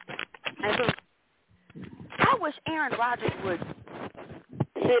 I wish Aaron Rodgers would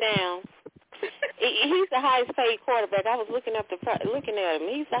sit down. He's the highest paid quarterback. I was looking at him.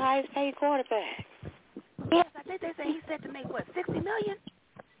 He's the highest paid quarterback. Yes, I think they say he's set to make what, $60 million?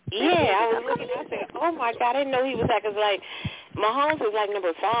 Yeah, I was looking. I said, "Oh my God, I didn't know he was like." It's like Mahomes was like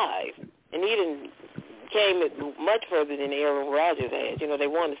number 5, and he came much further than Aaron Rodgers had. They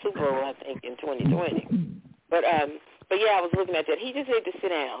won the Super Bowl, I think, in 2020. But But yeah, I was looking at that. He just needs to sit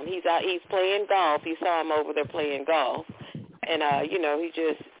down. He's out. He's playing golf. You saw him over there playing golf, and he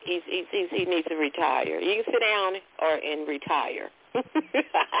needs to retire. You can sit down and retire.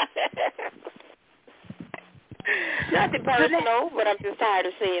 Nothing personal, but I'm just tired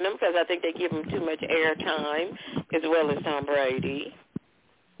of seeing them because I think they give him too much airtime, as well as Tom Brady.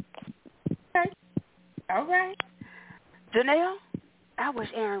 Okay. All right. Janelle, I wish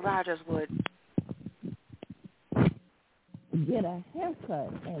Aaron Rodgers would get a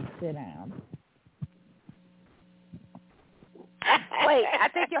haircut and sit down. Wait, I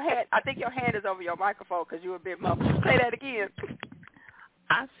think your hand is over your microphone because you were a bit muffled. Say that again.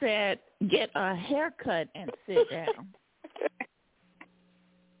 I said, get a haircut and sit down.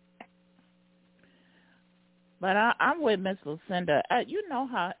 But I'm with Miss Lucinda. You know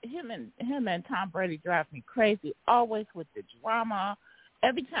how him and Tom Brady drive me crazy. Always with the drama.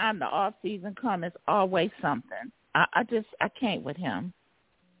 Every time the off season comes, it's always something. I can't with him.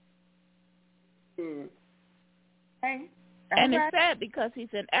 Hey. And it's sad because he's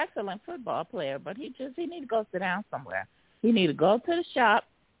an excellent football player, but he need to go sit down somewhere. He need to go to the shop,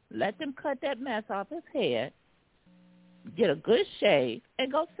 let them cut that mess off his head, get a good shave,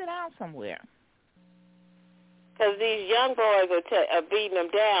 and go sit down somewhere. Because these young boys are beating him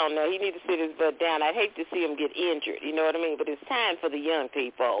down. Now, he needs to sit his butt down. I'd hate to see him get injured, you know what I mean? But it's time for the young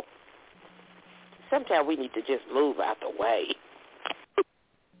people. Sometimes we need to just move out the way.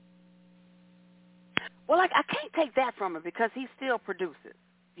 Well, I can't take that from him because he still produces,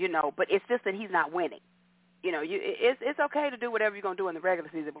 but it's just that he's not winning. It's okay to do whatever you're going to do in the regular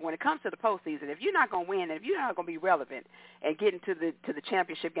season, but when it comes to the postseason, if you're not going to win and if you're not going to be relevant and get into the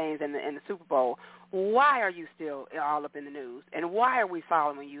championship games and the Super Bowl, why are you still all up in the news? And why are we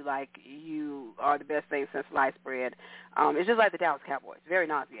following you like you are the best thing since sliced bread? It's just like the Dallas Cowboys, very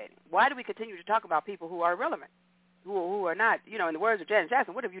nauseating. Why do we continue to talk about people who are irrelevant, who are not, in the words of Janet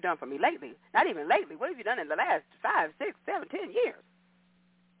Jackson, what have you done for me lately? Not even lately. What have you done in the last 5, 6, 7, 10 years?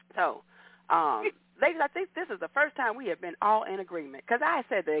 So, ladies, I think this is the first time we have been all in agreement because I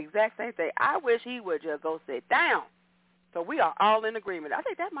said the exact same thing. I wish he would just go sit down. So we are all in agreement. I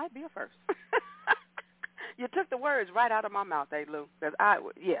think that might be a first. You took the words right out of my mouth, Lou.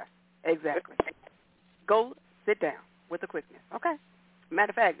 Yes, exactly. Go sit down with the quickness, okay? Matter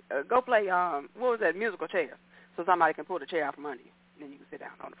of fact, go play, what was that, musical chairs, so somebody can pull the chair out from under you, and then you can sit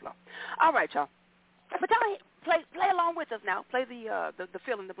down on the floor. All right, y'all. But y'all play along with us now. Play the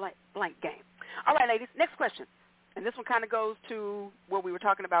fill in the blank game. All right, ladies, next question. And this one kind of goes to what we were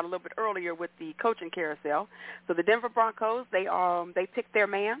talking about a little bit earlier with the coaching carousel. So the Denver Broncos, they picked their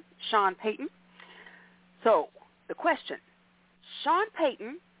man, Sean Payton. So the question,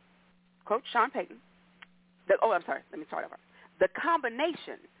 Coach Sean Payton, let me start over. The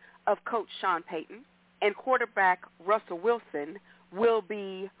combination of Coach Sean Payton and quarterback Russell Wilson will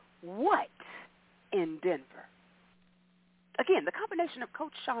be what in Denver? Again, the combination of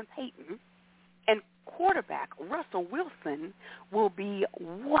Coach Sean Payton and quarterback Russell Wilson will be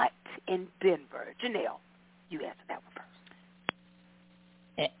what in Denver? Janelle, you answer that one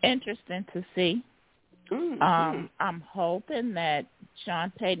first. Interesting to see. Mm-hmm. I'm hoping that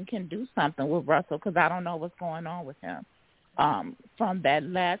Sean Payton can do something with Russell because I don't know what's going on with him. From that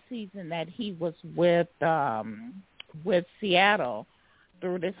last season that he was with Seattle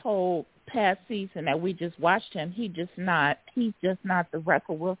through this whole past season that we just watched him, he's just not the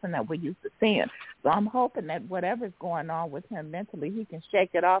Russell Wilson that we're used to seeing. So I'm hoping that whatever's going on with him mentally, he can shake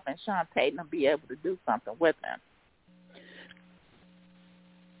it off and Sean Payton will be able to do something with him.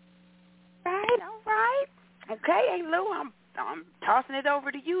 All right. Okay, hey Lou, I'm tossing it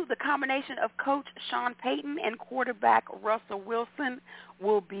over to you. The combination of Coach Sean Payton and quarterback Russell Wilson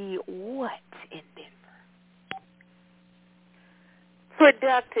will be what in Denver?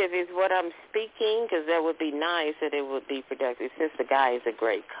 Productive is what I'm speaking because that would be nice that it would be productive. Since the guy is a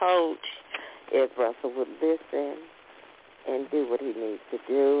great coach, if Russell would listen and do what he needs to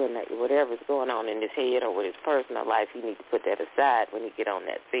do and whatever's going on in his head or with his personal life, he needs to put that aside when he get on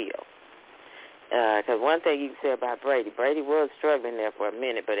that field. Because one thing you can say about Brady was struggling there for a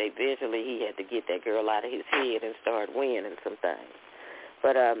minute, but eventually he had to get that girl out of his head and start winning some things.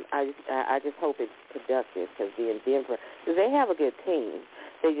 But I just hope it's productive because being Denver, because they have a good team.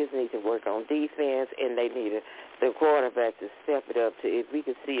 They just need to work on defense, and they need the quarterback to step it up to, if we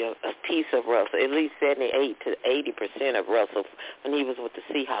could see a piece of Russell, at least 78 to 80% of Russell when he was with the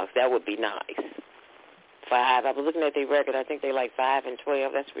Seahawks. That would be nice. 5. I was looking at their record. I think they like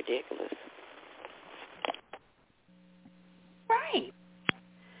 5-12. That's ridiculous. Right.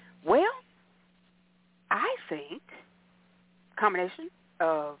 Well, I think combination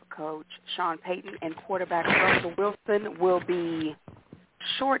of Coach Sean Payton and quarterback Russell Wilson will be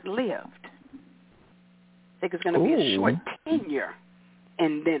short-lived. I think it's going to be a short tenure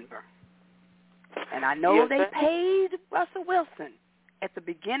in Denver. And I know they paid Russell Wilson at the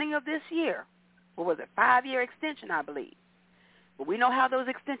beginning of this year. What was it, 5-year extension, I believe. But we know how those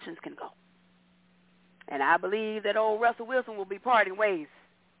extensions can go. And I believe that old Russell Wilson will be parting ways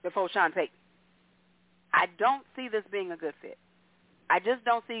before Sean Payton. I don't see this being a good fit. I just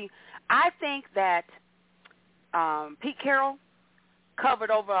don't see. I think that Pete Carroll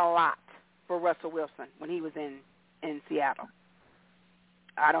covered over a lot for Russell Wilson when he was in Seattle.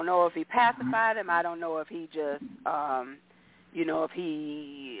 I don't know if he pacified him. I don't know if he just, if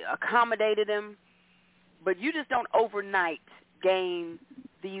he accommodated him. But you just don't overnight gain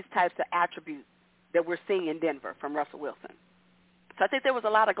these types of attributes that we're seeing in Denver from Russell Wilson. So I think there was a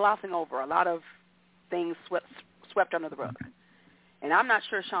lot of glossing over, a lot of things swept under the rug. And I'm not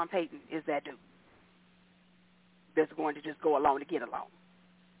sure Sean Payton is that dude that's going to just go along to get along.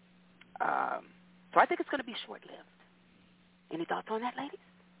 So I think it's going to be short-lived. Any thoughts on that, ladies?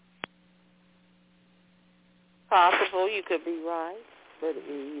 Possible, you could be right, but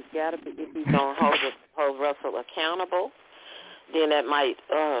you've got to be. If he's going to hold Russell accountable, then that might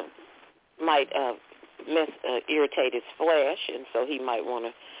irritate his flesh, and so he might want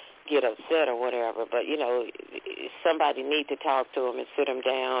to get upset or whatever. But somebody need to talk to him and sit him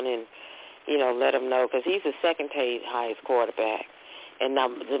down and let him know, because he's the second paid highest quarterback, and now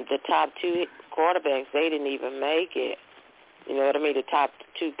the top two quarterbacks, they didn't even make it. You know what I mean? The top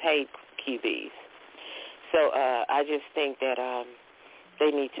two paid QBs. So I just think that they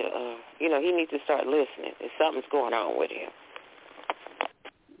need to, he needs to start listening. If something's going on with him.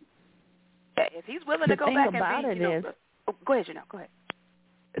 Yeah, if he's willing to go back and be, go ahead, Janelle, go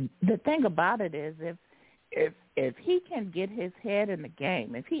ahead. The thing about it is if he can get his head in the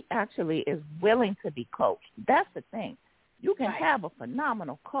game, if he actually is willing to be coached, that's the thing. You can have a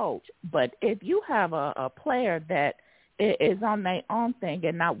phenomenal coach, but if you have a player that is on their own thing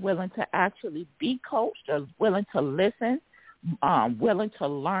and not willing to actually be coached or willing to listen, willing to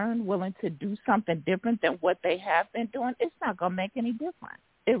learn, willing to do something different than what they have been doing, it's not going to make any difference.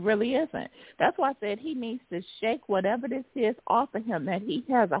 It really isn't. That's why I said he needs to shake whatever this is off of him that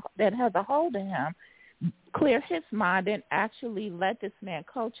has a hold of him, clear his mind, and actually let this man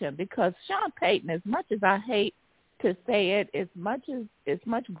coach him. Because Sean Payton, as much as I hate to say it, as much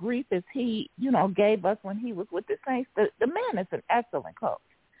grief as he, gave us when he was with the Saints, the man is an excellent coach.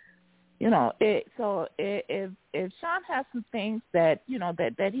 So if Sean has some things that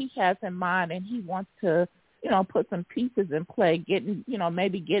that he has in mind and he wants to, put some pieces in play,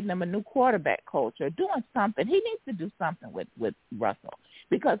 maybe getting him a new quarterback coach or doing something, he needs to do something with Russell,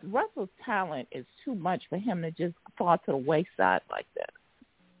 because Russell's talent is too much for him to just fall to the wayside like that.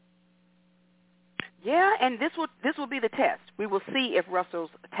 Yeah, and this will be the test. We will see if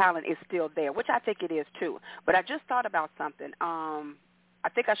Russell's talent is still there, which I think it is too. But I just thought about something. I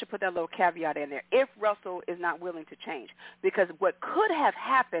think I should put that little caveat in there. If Russell is not willing to change, because what could have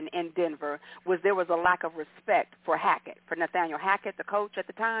happened in Denver was there was a lack of respect for Nathaniel Hackett, the coach at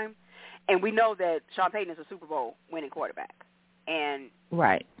the time, and we know that Sean Payton is a Super Bowl winning quarterback, and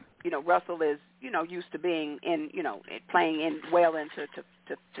right. Russell is used to being in playing in well into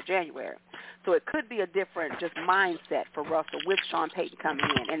to January. So it could be a different just mindset for Russell with Sean Payton coming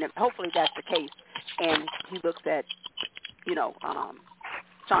in. And hopefully that's the case. And he looks at,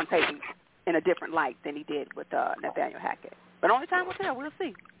 Sean Payton in a different light than he did with Nathaniel Hackett. But only time will tell. We'll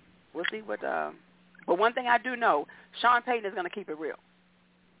see. We'll see what but one thing I do know, Sean Payton is going to keep it real.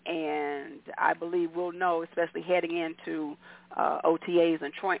 And I believe we'll know, especially heading into OTAs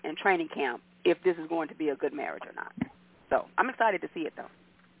and training camp, if this is going to be a good marriage or not. So I'm excited to see it, though.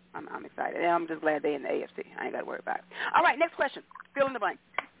 I'm excited. And I'm just glad they're in the AFC. I ain't got to worry about it. All right, next question. Fill in the blank.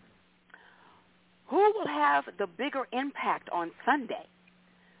 Who will have the bigger impact on Sunday?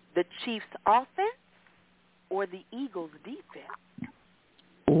 The Chiefs' offense or the Eagles' defense?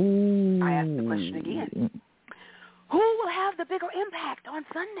 Ooh. I asked the question again. Who will have the bigger impact on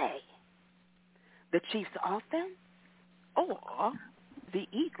Sunday? The Chiefs' offense or the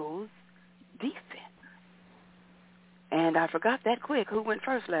Eagles' defense? And I forgot that quick. Who went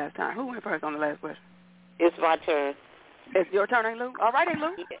first last time? Who went first on the last question? It's my turn. It's your turn, Aunt Lou? All right, Aunt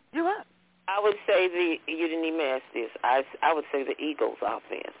Lou. Yeah. You up? I would say you didn't even ask this. I would say the Eagles'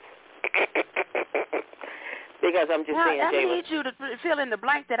 offense. Because I'm just saying, I need you to fill in the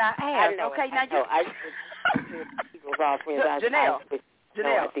blank that I have. I know, okay, now you. I said Eagles' offense.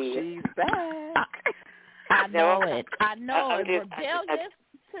 Janelle, she's back. I know it. I know it. Rebellious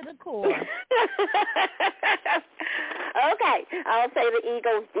to the core. Okay, I'll say the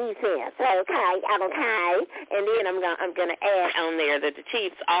Eagles defense. Okay, and then I'm gonna add on there that the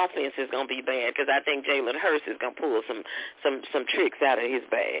Chiefs offense is gonna be bad because I think Jalen Hurts is gonna pull some tricks out of his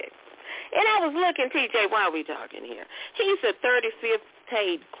bag. And I was looking, TJ, why are we talking here? He's a 35th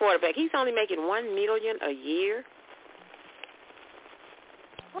paid quarterback. He's only making $1 million a year.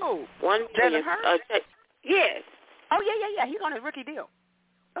 Who? $1 million. Yes. Oh yeah. He's on a rookie deal.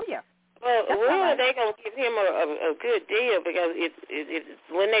 Oh yeah. Well, they're gonna give him a good deal because it's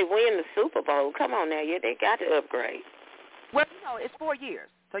when they win the Super Bowl. Come on now, they got to upgrade. Well, it's 4 years,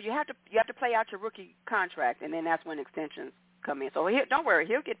 so you have to play out your rookie contract, and then that's when extensions come in. So don't worry,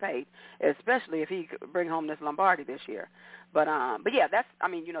 he'll get paid, especially if he bring home this Lombardi this year. But yeah, that's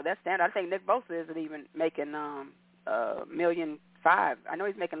standard. I think Nick Bosa isn't even making $1.5 million. I know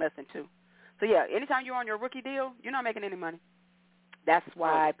he's making less than $2 million. So yeah, anytime you're on your rookie deal, you're not making any money. That's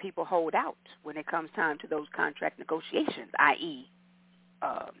why people hold out when it comes time to those contract negotiations, i.e.,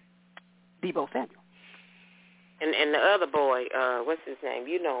 Deebo Samuel. And the other boy, what's his name?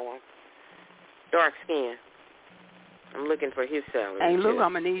 You know him. Dark skin. I'm looking for his salary. Hey, Lou,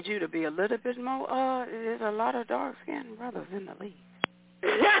 I'm going to need you to be a little bit more, there's a lot of dark-skinned brothers in the league.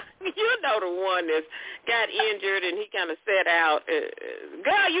 You know the one that got injured and he kind of set out.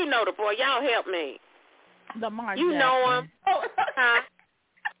 Girl, you know the boy. Y'all help me. Lamar you Jackson. know him. Huh?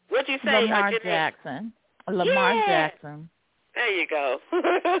 What'd you say? Lamar Jackson. Lamar Jackson. There you go.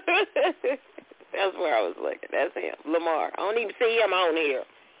 That's where I was looking. That's him. Lamar. I don't even see him on here.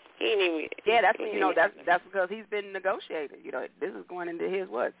 He ain't even. Yeah, that's because he's been negotiated. This is going into his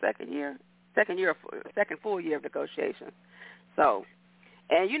second full year of negotiations. So,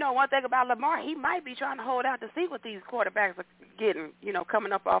 and one thing about Lamar, he might be trying to hold out to see what these quarterbacks are getting,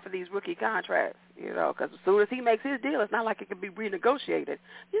 coming up off of these rookie contracts, because as soon as he makes his deal, it's not like it can be renegotiated.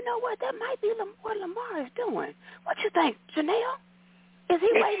 You know what? That might be what Lamar is doing. What you think, Janelle? Is he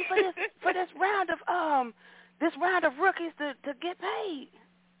waiting for this round of rookies to get paid?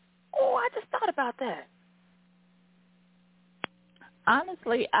 Oh, I just thought about that.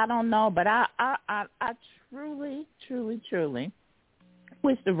 Honestly, I don't know, but I truly, truly, truly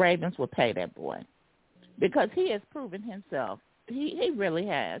wish the Ravens would pay that boy because he has proven himself. He really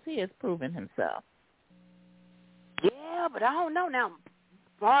has. He has proven himself. Yeah, but I don't know now.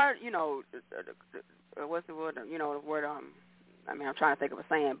 Bart, what's the word? The word. I'm trying to think of a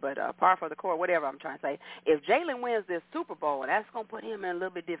saying, but par for the course, whatever I'm trying to say. If Jalen wins this Super Bowl, that's going to put him in a little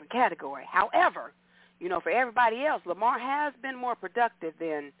bit different category. However, for everybody else, Lamar has been more productive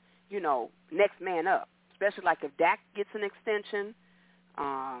than, next man up, especially like if Dak gets an extension.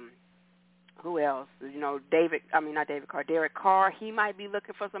 Who else? Derek Carr, he might be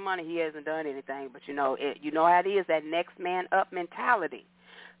looking for some money. He hasn't done anything, but how it is, that next man up mentality.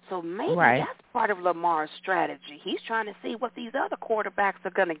 So maybe that's part of Lamar's strategy. He's trying to see what these other quarterbacks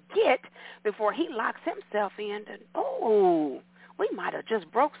are going to get before he locks himself in. We might have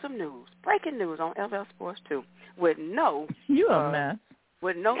just broke some news. Breaking news on LL Sports 2 with no... You a mess.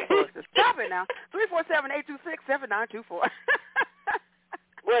 With no sources. Stop it now. 347-826-7924.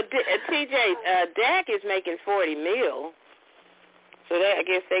 Well, TJ, Dak is making $40 million. So I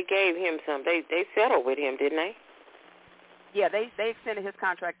guess they gave him some. They settled with him, didn't they? Yeah, they extended his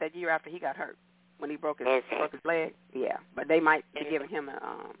contract that year after he got hurt when he broke his leg. Yeah, but they might be giving him an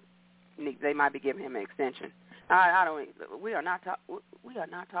extension. We are not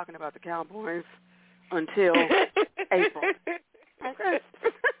talking about the Cowboys until April. Okay.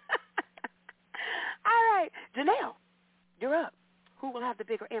 All right, Janelle, you're up. Who will have the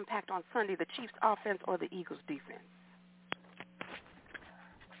bigger impact on Sunday, the Chiefs' offense or the Eagles' defense?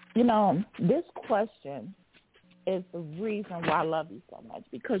 This question is the reason why I love you so much,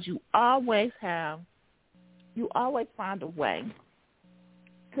 because you always find a way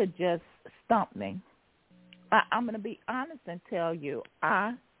to just stump me. I'm going to be honest and tell you,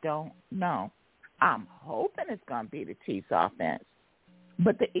 I don't know. I'm hoping it's going to be the Chiefs offense,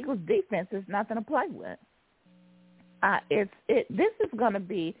 but the Eagles defense is nothing to play with. This is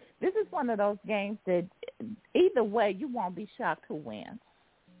one of those games that either way you won't be shocked who wins.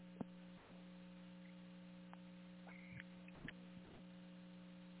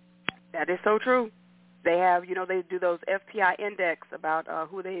 That is so true. They have, they do those FPI index about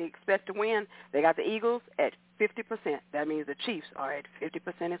who they expect to win. They got the Eagles at 50%. That means the Chiefs are at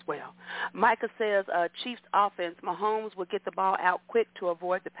 50% as well. Micah says Chiefs offense, Mahomes will get the ball out quick to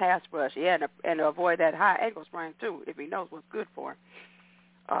avoid the pass rush. Yeah, and to avoid that high ankle sprain, too, if he knows what's good for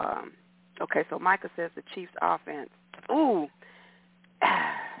him. Okay, so Micah says the Chiefs offense. Ooh,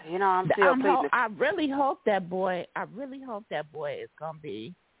 I'm still pleading. I really hope that boy is going to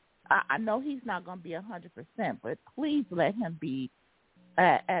be. I know he's not going to be 100%, but please let him be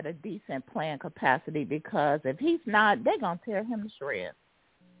at a decent playing capacity, because if he's not, they're going to tear him to shreds.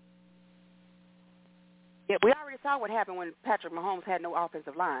 Yeah, we already saw what happened when Patrick Mahomes had no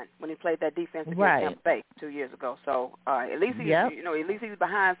offensive line when he played that defense against Tampa Bay 2 years ago. So at least he's at least he's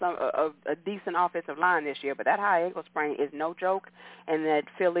behind a decent offensive line this year. But that high ankle sprain is no joke, and that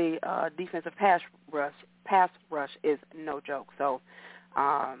Philly defensive pass rush is no joke. So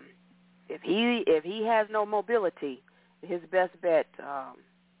if he has no mobility, his best bet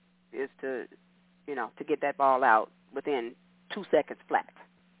is to get that ball out within 2 seconds flat,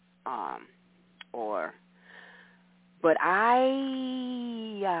 But I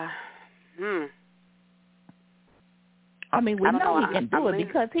mean, we know he can do it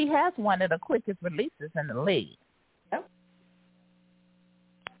because he has one of the quickest releases in the league.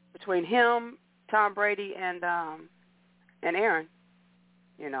 Between him, Tom Brady, and Aaron,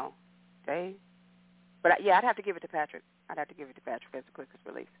 But I'd have to give it to Patrick. I'd have to give it to Patrick as the quickest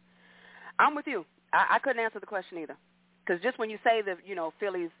release. I'm with you. I couldn't answer the question either, because just when you say that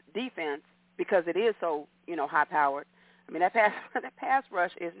Philly's defense, because it is so high-powered. I mean, that pass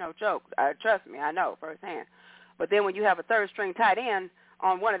rush is no joke. Trust me, I know firsthand. But then when you have a third-string tight end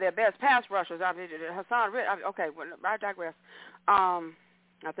on one of their best pass rushers, Hassan Riddick. Okay, I digress. I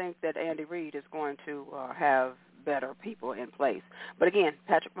think that Andy Reid is going to have better people in place. But again,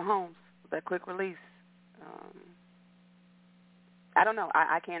 Patrick Mahomes, that quick release. I don't know.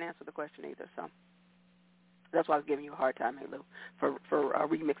 I can't answer the question either. So. That's why I was giving you a hard time, hey, Lou, for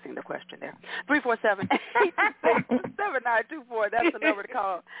remixing the question there. 347-826-7924. That's the number to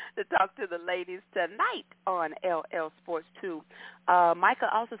call to talk to the ladies tonight on LL Sports 2.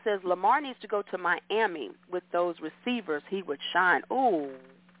 Micah also says Lamar needs to go to Miami with those receivers. He would shine. Ooh,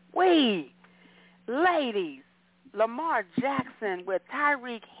 wee. Ladies, Lamar Jackson with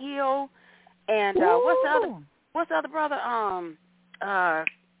Tyreek Hill and what's the other brother?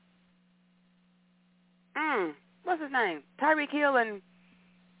 What's his name? Tyreek Hill and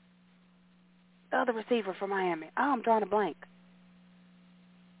the other receiver from Miami. Oh, I'm drawing a blank.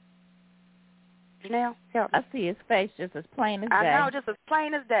 Janelle, help me. I see his face just as plain as day. I know, just as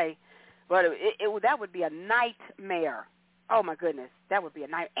plain as day. But that would be a nightmare. Oh, my goodness. That would be a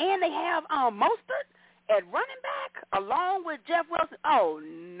nightmare. And they have Mostert at running back along with Jeff Wilson. Oh,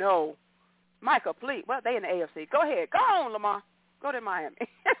 no. Michael, please. Well, they in the AFC. Go ahead. Go on, Lamar. Go to Miami.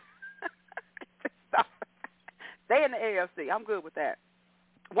 They in the AFC. I'm good with that.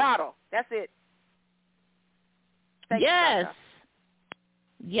 Waddle. That's it. Yes.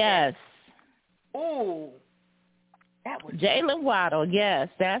 Ooh. That was Jalen Waddle. Yes,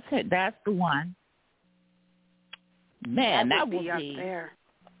 that's it. That's the one. Man, that would be up there.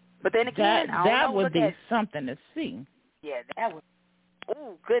 But then again, that would be something to see. Yeah, that would.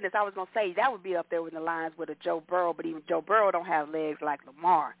 Oh, goodness. I was going to say that would be up there with the lines with a Joe Burrow, but even Joe Burrow don't have legs like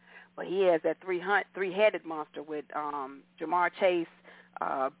Lamar. But he has that three-headed monster with Jamar Chase,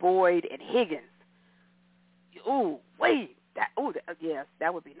 Boyd, and Higgins. Ooh, wait. Yes,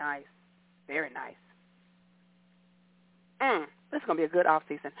 that would be nice. Very nice. This is going to be a good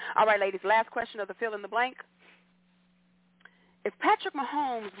offseason. All right, ladies, last question of the fill in the blank. If Patrick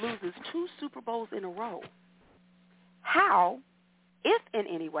Mahomes loses 2 Super Bowls in a row, how, if in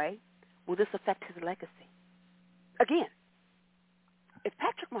any way, will this affect his legacy? Again. If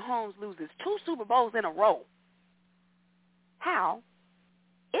Patrick Mahomes loses 2 Super Bowls in a row, how,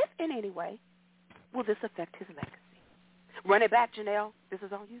 if in any way, will this affect his legacy? Run it back, Janelle. This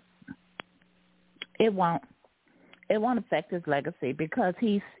is on you. It won't. It won't affect his legacy because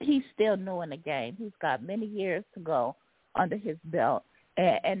he's still new in the game. He's got many years to go under his belt,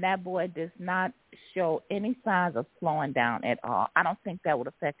 and that boy does not show any signs of slowing down at all. I don't think that would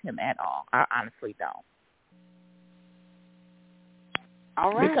affect him at all. I honestly don't.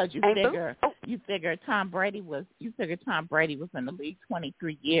 All right. Because you figure Tom Brady was in the league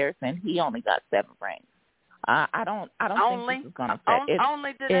 23 years and he only got 7 rings. I don't think this is going to affect it.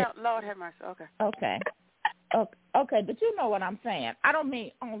 Only did that. Lord have mercy. Okay, but you know what I'm saying. I don't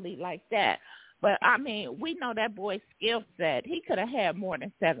mean only like that, but I mean we know that boy's skill set. He could have had more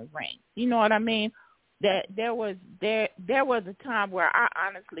than 7 rings. You know what I mean? That there was a time where I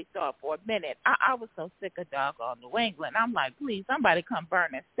honestly thought for a minute I was so sick of doggone New England. I'm like, please, somebody come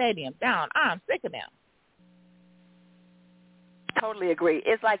burn that stadium down. I'm sick of them. Totally agree.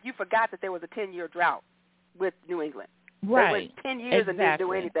 It's like you forgot that there was a 10-year drought with New England. Right. They went 10 years and didn't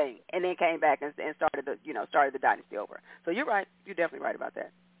do anything, and then came back and started the dynasty over. So you're right. You're definitely right about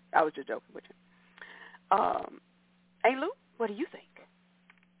that. I was just joking with you. Hey, Lou, what do you think?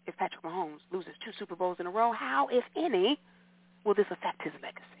 if Patrick Mahomes loses 2 Super Bowls in a row, how, if any, will this affect his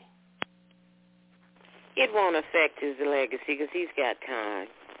legacy? It won't affect his legacy because he's got time.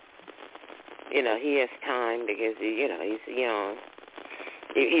 You know, he has time because, he's young.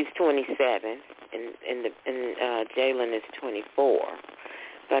 He's 27, and Jalen is 24.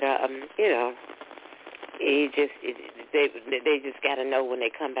 But, they just got to know when they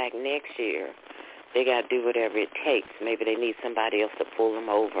come back next year, they got to do whatever it takes. Maybe they need somebody else to pull them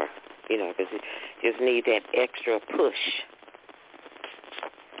over, because they just need that extra push.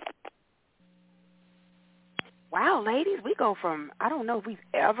 Wow, ladies, we go from, I don't know if we've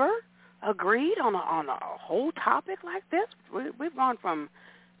ever agreed on a whole topic like this. We've gone from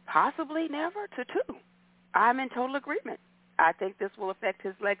possibly never to 2. I'm in total agreement. I think this will affect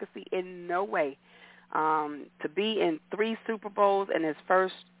his legacy in no way. To be in 3 Super Bowls in his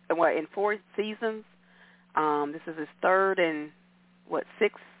first, in 4 seasons. This is his third in,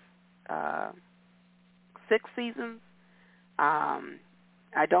 6 seasons.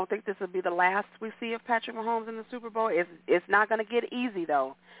 I don't think this will be the last we see of Patrick Mahomes in the Super Bowl. It's not going to get easy,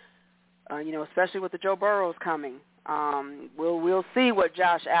 though, especially with the Joe Burrows coming. We'll see what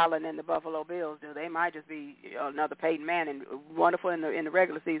Josh Allen and the Buffalo Bills do. They might just be another Peyton Manning, wonderful in the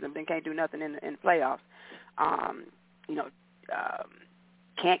regular season, but then can't do nothing in the playoffs.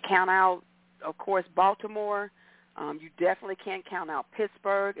 Can't count out, of course, Baltimore. You definitely can't count out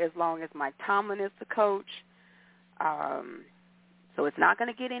Pittsburgh as long as Mike Tomlin is the coach. So it's not going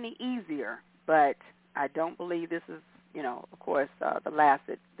to get any easier, but I don't believe this is, of course, the last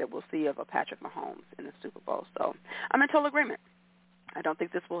that we'll see of a Patrick Mahomes in the Super Bowl. So I'm in total agreement. I don't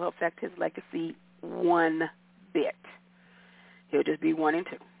think this will affect his legacy one bit. He'll just be 1 and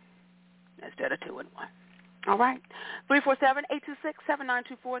 2 instead of 2 and 1. All right.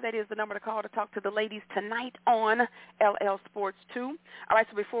 347-826-7924. That is the number to call to talk to the ladies tonight on LL Sports 2. All right,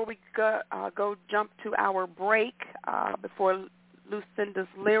 so before we go jump to our break, before Lucinda's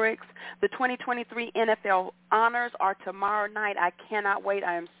lyrics, the 2023 NFL honors are tomorrow night. I cannot wait.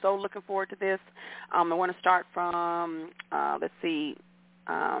 I am so looking forward to this. I want to start from, AP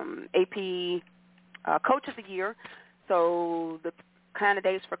Coach of the Year. So the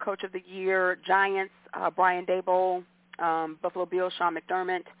candidates for Coach of the Year: Giants, Brian Daboll; Buffalo Bills, Sean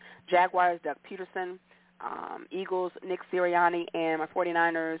McDermott; Jaguars, Doug Peterson; Eagles, Nick Sirianni; and my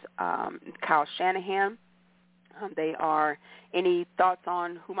 49ers, Kyle Shanahan. They are. Any thoughts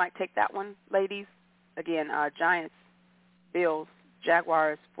on who might take that one, ladies? Again, Giants, Bills,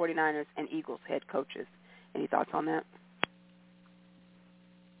 Jaguars, 49ers, and Eagles head coaches. Any thoughts on that?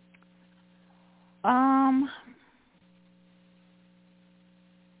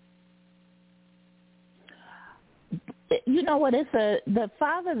 You know what? The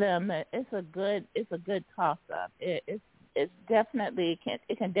 5 of them. It's a good toss up. It's definitely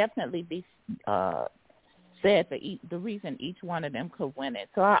it can definitely be said for the reason each one of them could win it.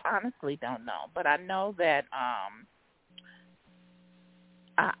 So I honestly don't know, but I know that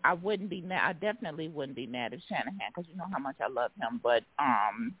I wouldn't be mad. I definitely wouldn't be mad at Shanahan because you know how much I love him. But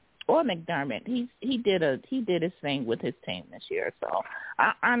or McDermott, he did his thing with his team this year. So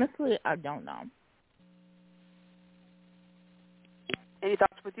honestly, I don't know. Any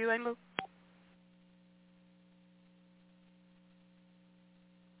thoughts with you, Amy Lou?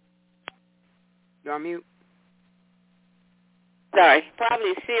 You're on mute. Sorry.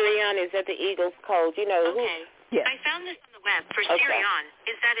 Probably Sirianni is at the Eagles coach. You know who? Yes. I found this on the web for Sirianni.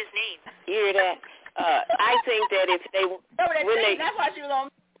 Is that his name? You hear that? I think that if they that's why she was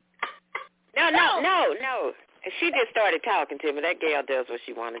on. No. She just started talking to me. That gal does what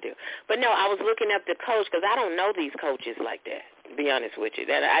she want to do. But no, I was looking up the coach because I don't know these coaches like that, to be honest with you.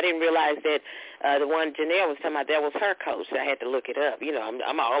 That I didn't realize that the one Janelle was talking about, that was her coach. So I had to look it up. You know,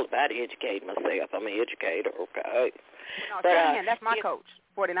 I'm all about educating myself. I'm an educator, okay. No, Shanahan, that's my coach,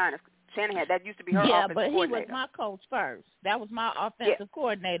 49ers. Shanahan, that used to be her offensive coordinator. Yeah, but he was my coach first. That was my offensive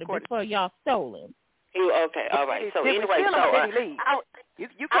coordinator before y'all stole him. Okay, all right. So anyway,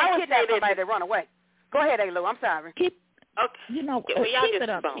 you can't kidnap somebody that run away. Go ahead, A-Lou. I'm sorry. Keep it up,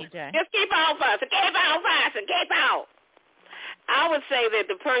 TJ. Just keep on fussing. Keep on. I would say that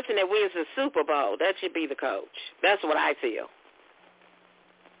the person that wins the Super Bowl, that should be the coach. That's what I feel.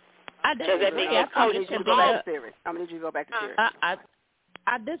 I disagree. I'm going to need you to go back to series.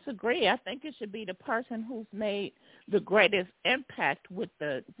 I disagree. I think it should be the person who's made the greatest impact with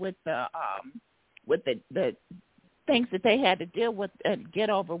the things that they had to deal with and get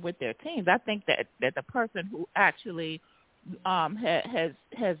over with their teams. I think that the person who actually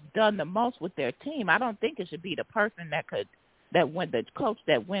has done the most with their team. I don't think it should be the person the coach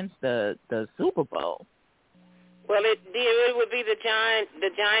that wins the Super Bowl. Well, it would be the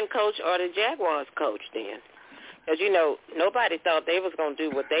Giant coach or the Jaguars coach then. Because, nobody thought they was going to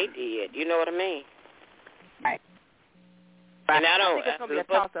do what they did. You know what I mean? Right. And I think it's going to be a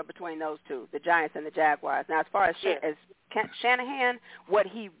toss-up between those two, the Giants and the Jaguars. Now, as far as Shanahan, what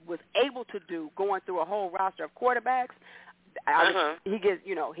he was able to do going through a whole roster of quarterbacks, he gets,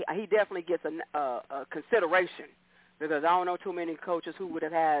 he definitely gets a consideration, because I don't know too many coaches who would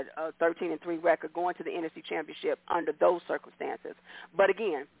have had a 13-3 record going to the NFC Championship under those circumstances. But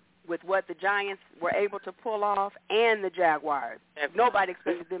again, with what the Giants were able to pull off and the Jaguars, nobody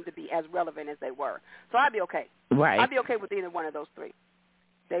expected them to be as relevant as they were. So I'd be okay. Right. I'd be okay with either one of those three.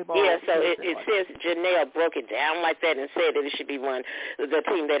 So it says Janelle broke it down like that and said that it should be the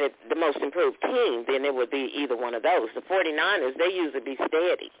team that is the most improved team, then it would be either one of those. The 49ers, they usually be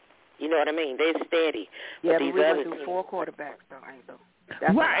steady. You know what I mean? They're steady. Yeah, but we went through 4 quarterbacks, though, Angel.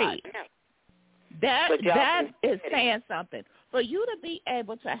 That's right. That is saying something. For you to be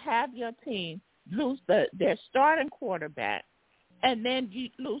able to have your team lose their starting quarterback, and then you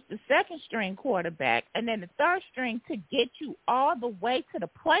lose the second-string quarterback, and then the third string to get you all the way to the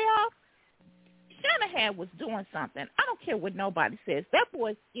playoffs, Shanahan was doing something. I don't care what nobody says. That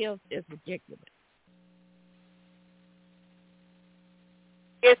boy's skills is ridiculous.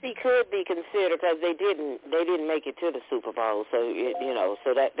 Yes, he could be considered because they didn't make it to the Super Bowl, so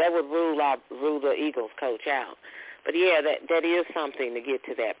so that would rule the Eagles coach out. But yeah, that is something to get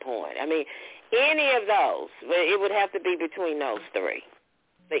to that point. I mean, any of those, it would have to be between those three.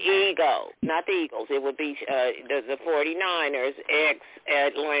 The Eagles, not the Eagles. It would be the 49ers,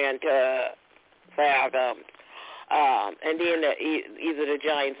 ex-Atlanta Falcons, and then either the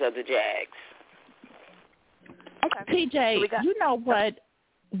Giants or the Jags. Okay. PJ, you know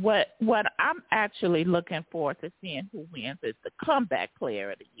what I'm actually looking forward to seeing who wins is the comeback player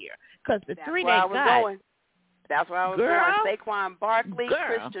of the year, because the three they got. That's where I was going. Saquon Barkley,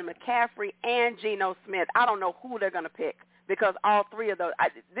 Christian McCaffrey, and Geno Smith. I don't know who they're going to pick, because all three of those,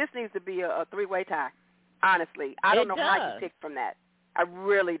 this needs to be a three-way tie, honestly. I don't know how you pick from that. I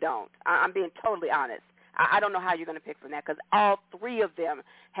really don't. I'm being totally honest. I don't know how you're going to pick from that, because all three of them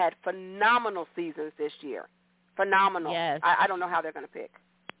had phenomenal seasons this year. Phenomenal. Yes. I don't know how they're going to pick.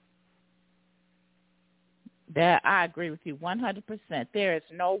 I agree with you 100%. There is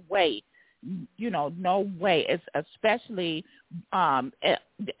no way. No way. It's especially, and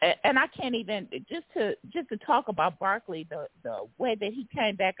I can't even just to talk about Barkley, the way that he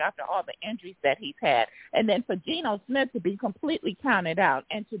came back after all the injuries that he's had, and then for Geno Smith to be completely counted out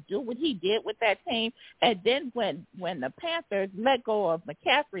and to do what he did with that team, and then when the Panthers let go of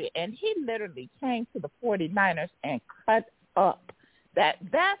McCaffrey, and he literally came to the 49ers and cut up.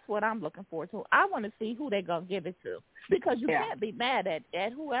 That's what I'm looking forward to. I want to see who they're going to give it to, because you can't be mad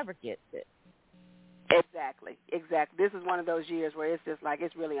at whoever gets it. Exactly. This is one of those years where it's just like,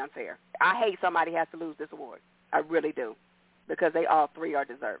 it's really unfair. I hate somebody has to lose this award. I really do, because they all three are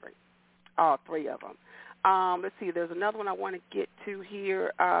deserving, all three of them. Let's see. There's another one I want to get to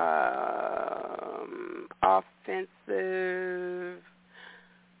here. Offensive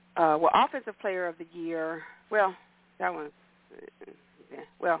player of the year. Well, that one's.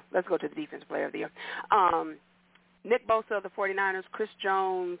 Well, let's go to the defensive player of the year. Nick Bosa of the 49ers, Chris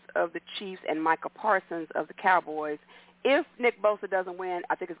Jones of the Chiefs, and Micah Parsons of the Cowboys. If Nick Bosa doesn't win,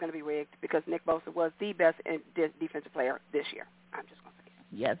 I think it's going to be rigged, because Nick Bosa was the best defensive player this year. I'm just going to say it.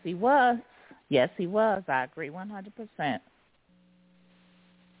 Yes, he was. Yes, he was. I agree 100%.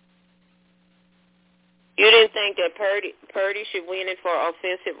 You didn't think that Purdy should win it for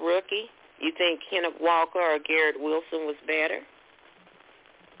offensive rookie? You think Kenneth Walker or Garrett Wilson was better?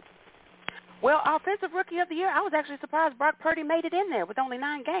 Well, offensive rookie of the year, I was actually surprised Brock Purdy made it in there with only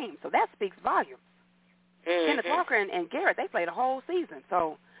 9 games. So that speaks volumes. Mm-hmm. Kenneth Walker and Garrett, they played a whole season.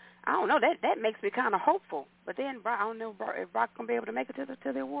 So I don't know. That makes me kind of hopeful. But then I don't know if Brock's going to be able to make it to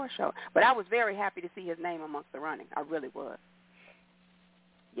the award show. But I was very happy to see his name amongst the running. I really was.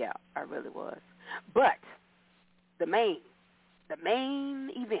 Yeah, I really was. But the main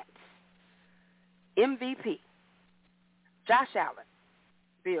event, MVP, Josh Allen,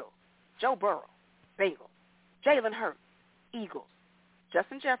 Bills, Joe Burrow, Bengals, Jalen Hurts, Eagles,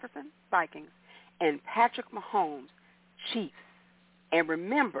 Justin Jefferson, Vikings, and Patrick Mahomes, Chiefs. And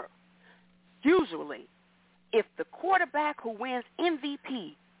remember, usually, if the quarterback who wins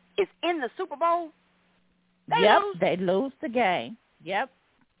MVP is in the Super Bowl, they lose the game. Yep.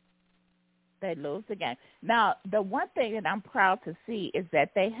 They lose the game. Now, the one thing that I'm proud to see is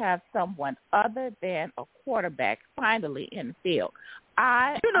that they have someone other than a quarterback finally in the field.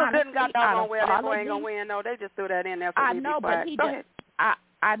 Didn't got doggone well that boy ain't going to win, no. They just threw that in there for me. I know, but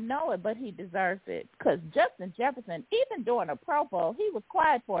I know it, but he deserves it because Justin Jefferson, even during a Pro Bowl, he was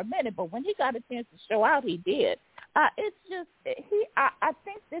quiet for a minute, but when he got a chance to show out, he did. It's just I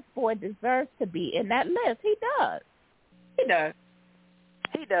think this boy deserves to be in that list. He does. He does.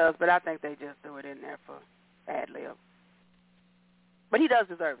 He does, but I think they just threw it in there for ad-lib. But he does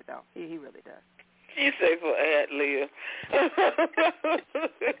deserve it, though. He really does. You say for ad-lib.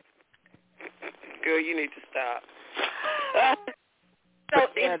 Girl, you need to stop. So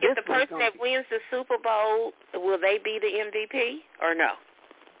if the person that wins the Super Bowl, will they be the MVP or no?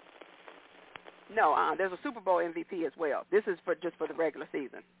 No, there's a Super Bowl MVP as well. This is just for the regular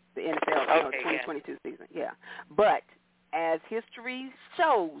season, the NFL 2022 season. Yeah, but as history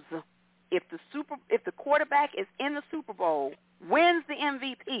shows, if the quarterback is in the Super Bowl, wins the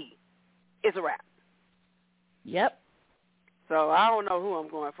MVP, it's a wrap. Yep. So I don't know who I'm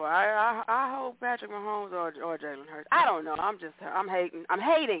going for. I hope Patrick Mahomes or Jalen Hurts. I don't know. I'm hating.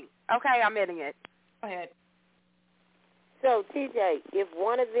 Okay, I'm admitting it. Go ahead. So, TJ, if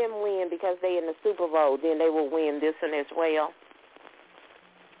one of them win because they're in the Super Bowl, then they will win this one as well,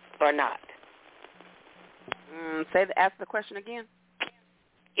 or not? Ask the question again.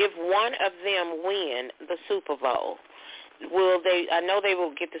 If one of them win the Super Bowl, will they? I know they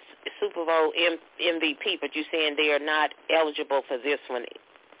will get the Super Bowl MVP, but you're saying they are not eligible for this one.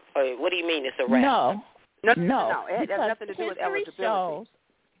 Or what do you mean? It's a wrap? No. It has nothing to do with eligibility.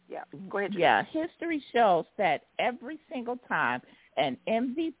 Yeah, go ahead. Yeah, history shows that every single time an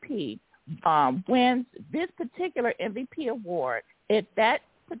MVP wins this particular MVP award, if that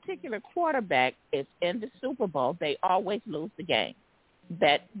particular quarterback is in the Super Bowl, they always lose the game.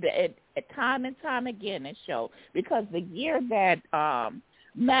 That time and time again it showed, because the year that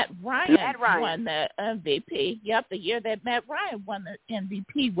Matt Ryan won the MVP. Yep, the year that Matt Ryan won the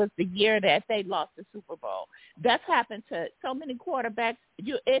MVP was the year that they lost the Super Bowl. That's happened to so many quarterbacks.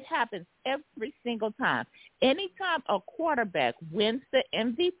 It happens every single time. Anytime a quarterback wins the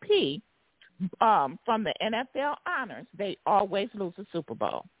MVP from the NFL honors, they always lose the Super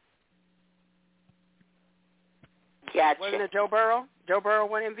Bowl. Gotcha. Wasn't it Joe Burrow? Joe Burrow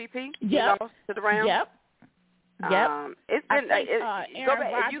won MVP? Yep. He lost to the Rams? Yep. It's been,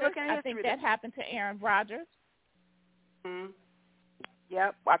 Aaron Rodgers, I think that happened to Aaron Rodgers. Mm-hmm.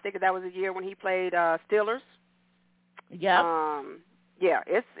 Yep. I think that was the year when he played Steelers. Yep. Yeah,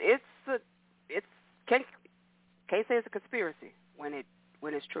 can't say it's a conspiracy when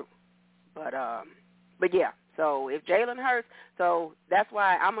it's true. But yeah, so if Jalen Hurts, so that's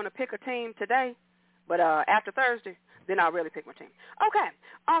why I'm going to pick a team today, but after Thursday, then I'll really pick my team. Okay,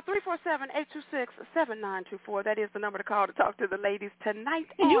 347-826-7924. That is the number to call to talk to the ladies tonight.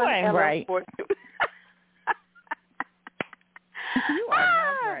 You ain't right. You are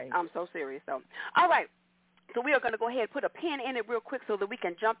not right. I'm so serious, though. All right. So we are going to go ahead and put a pin in it real quick so that we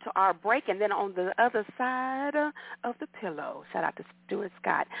can jump to our break. And then on the other side of the pillow, shout out to Stuart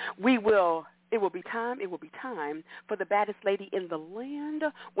Scott, it will be time for the baddest lady in the land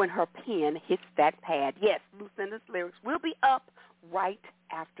when her pen hits that pad. Yes, Lucinda's lyrics will be up right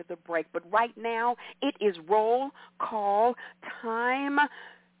after the break. But right now, it is roll call time.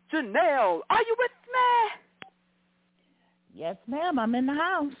 Janelle, are you with me? Yes, ma'am. I'm in the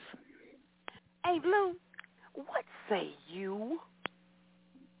house. Hey, Lou, what say you?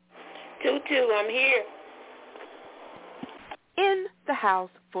 Tutu, I'm here. In the house,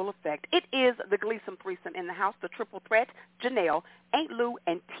 full effect. It is the Gleason threesome in the house, the triple threat, Janelle, Aunt Lou,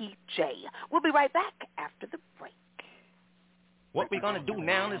 and TJ. We'll be right back after the break. What we're going to do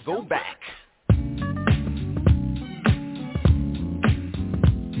now is go back.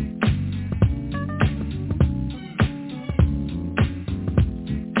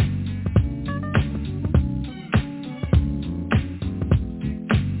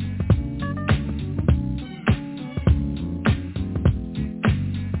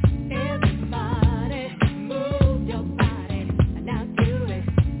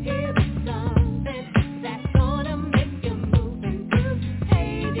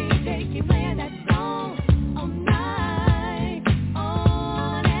 Keep playing.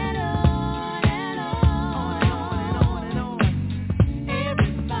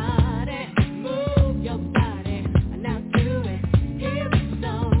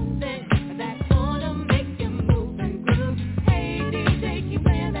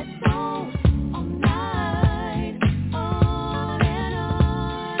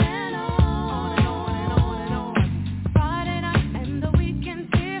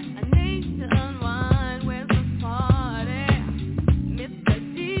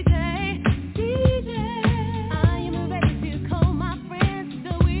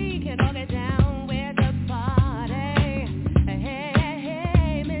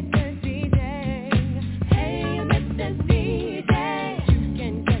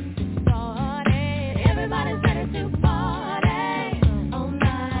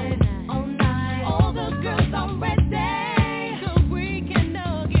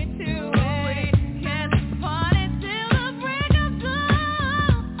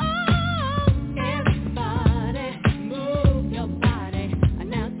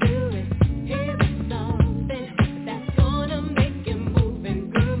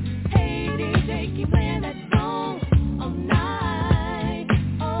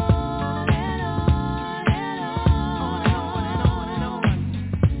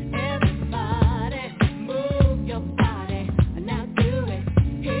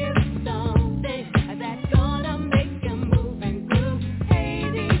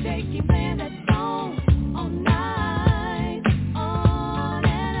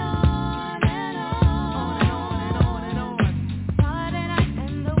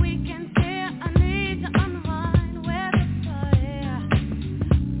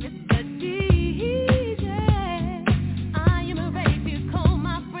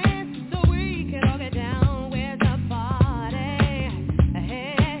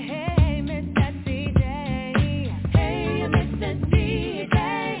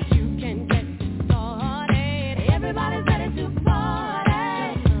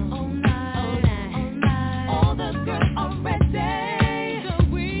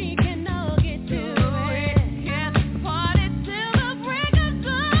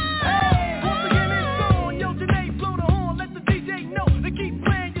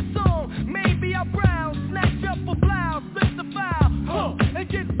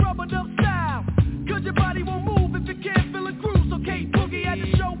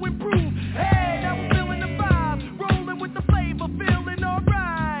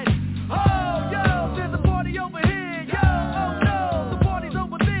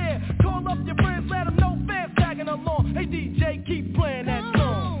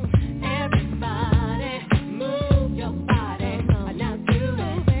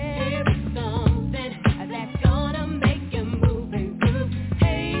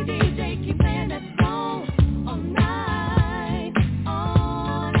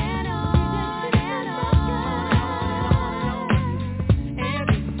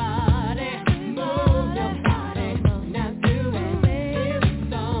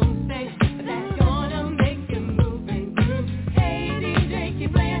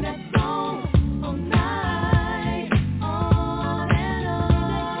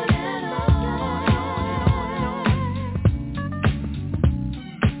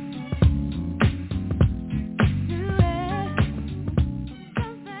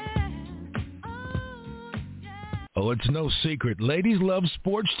 it's no secret. Ladies love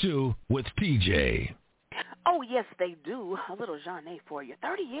sports, too, with PJ. Oh, yes, they do. A little Jeanne for you.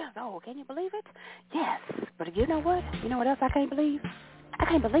 30 years old. Can you believe it? Yes. But you know what? You know what else I can't believe? I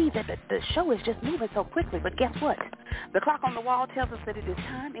can't believe that the show is just moving so quickly. But guess what? The clock on the wall tells us that it is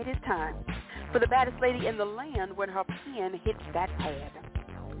time for the baddest lady in the land when her pen hits that pad.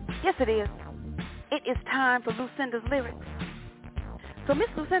 Yes, it is. It is time for Lucinda's lyrics. So, Miss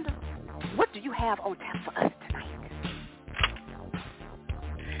Lucinda, what do you have on tap for us tonight?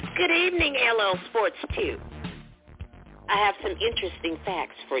 Good evening, LL Sports 2. I have some interesting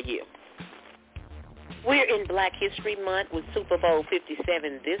facts for you. We're in Black History Month with Super Bowl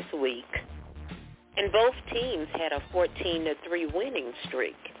 57 this week, and both teams had a 14-3 winning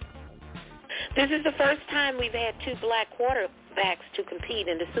streak. This is the first time we've had two black quarterbacks to compete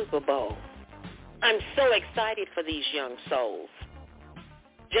in the Super Bowl. I'm so excited for these young souls.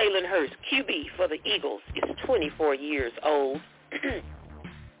 Jalen Hurts, QB for the Eagles, is 24 years old.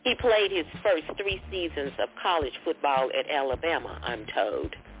 He played his first 3 seasons of college football at Alabama, I'm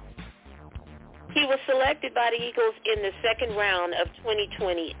told. He was selected by the Eagles in the second round of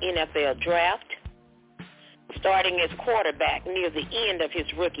 2020 NFL Draft, starting as quarterback near the end of his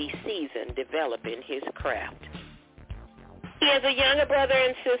rookie season, developing his craft. He has a younger brother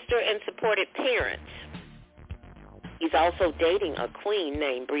and sister and supportive parents. He's also dating a queen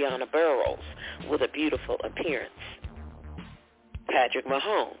named Brianna Burrows with a beautiful appearance. Patrick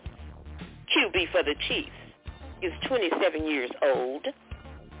Mahomes, QB for the Chiefs, is 27 years old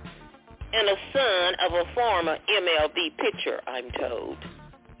and a son of a former MLB pitcher, I'm told.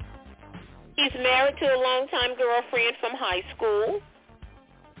 He's married to a longtime girlfriend from high school,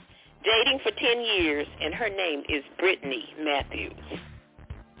 dating for 10 years, and her name is Brittany Matthews.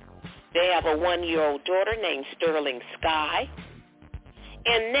 They have a 1-year-old daughter named Sterling Sky,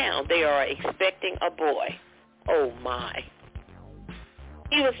 and now they are expecting a boy. Oh, my.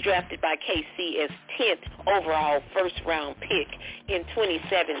 He was drafted by KC as 10th overall first-round pick in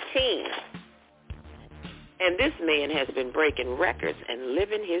 2017. And this man has been breaking records and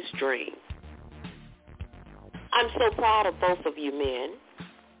living his dream. I'm so proud of both of you men,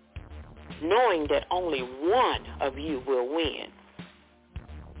 knowing that only one of you will win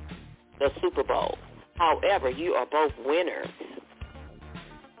the Super Bowl. However, you are both winners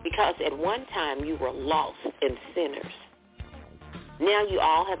because at one time you were lost and sinners. Now you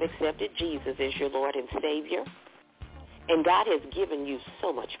all have accepted Jesus as your Lord and Savior, and God has given you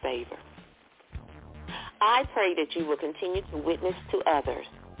so much favor. I pray that you will continue to witness to others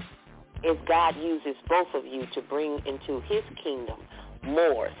as God uses both of you to bring into his kingdom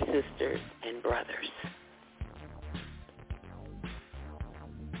more sisters and brothers.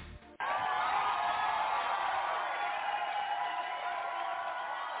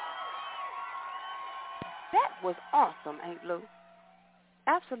 That was awesome, Aunt Lou.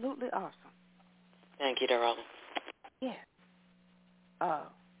 Absolutely awesome. Thank you, darling. Yeah.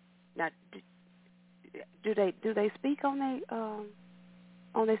 Now, do they speak on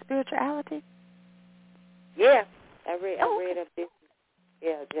their spirituality? Yeah, I read up this.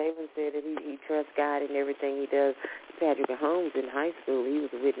 Yeah, Jalen said that he trusts God in everything he does. Patrick Mahomes in high school, he was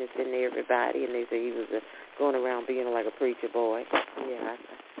witnessing to everybody, and they said he was going around being like a preacher boy. Yeah,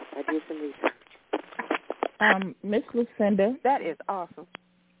 I did some research. Miss Lucinda. That is awesome.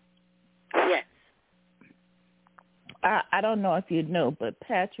 Yes. I don't know if you know, but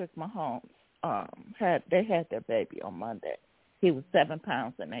Patrick Mahomes had their baby on Monday. He was 7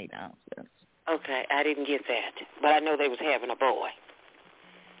 pounds and 8 ounces. Okay, I didn't get that, but I know they was having a boy.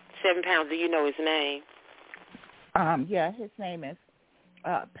 7 pounds. Do you know his name? Yeah, his name is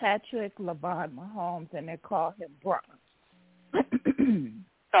Patrick LaVon Mahomes, and they call him Bronze.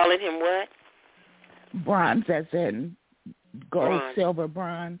 Calling him what? Bronze, as in gold, bronze. Silver,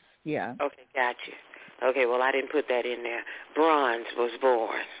 bronze. Yeah. Okay, got you. Okay, well, I didn't put that in there. Bronze was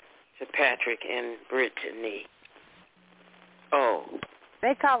born to Patrick and Brittany. Oh.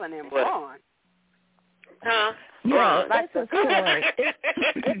 They calling him what? Bronze. Huh? Yeah, Bronze. that's a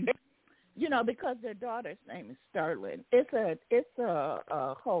story. You know, because their daughter's name is Sterling. It's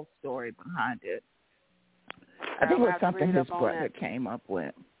a whole story behind it. I think it was something his brother came up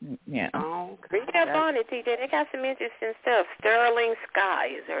with. Yeah. Oh, read up on it, TJ. They got some interesting stuff. Sterling Sky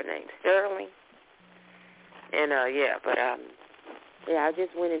is her name. Sterling. And I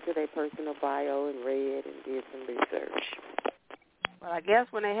just went into their personal bio and read and did some research. Well, I guess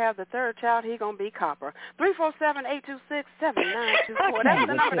when they have the third child, he's going to be copper. 347-826-7924. That's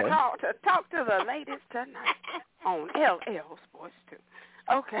the number to call to talk to the ladies tonight on LL Sports 2.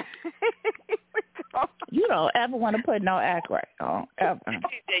 Okay. You don't ever want to put no act right on, ever.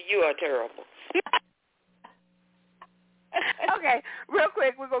 You are terrible. Okay, real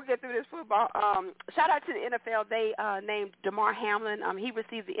quick, we're going to get through this football. Shout out to the NFL. They named DeMar Hamlin. He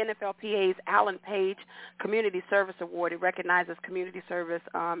received the NFLPA's Alan Page Community Service Award. It recognizes community service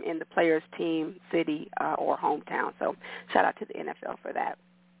in the player's team, city, or hometown. So shout out to the NFL for that.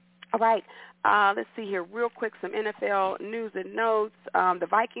 All right, let's see here real quick, some NFL news and notes. The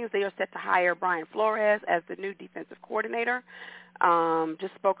Vikings, they are set to hire Brian Flores as the new defensive coordinator.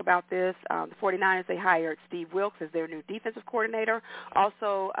 Just spoke about this. The 49ers, they hired Steve Wilks as their new defensive coordinator.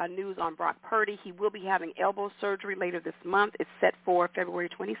 Also, news on Brock Purdy. He will be having elbow surgery later this month. It's set for February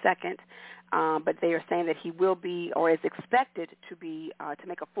 22nd, but they are saying that he will be, or is expected to be, to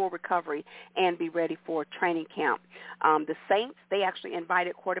make a full recovery and be ready for training camp. The Saints, they actually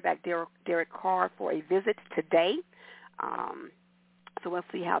invited quarterback Derek Carr for a visit today. So we'll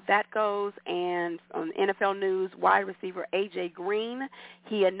see how that goes. And on NFL news, wide receiver A.J. Green,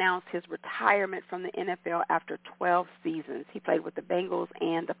 he announced his retirement from the NFL after 12 seasons. He played with the Bengals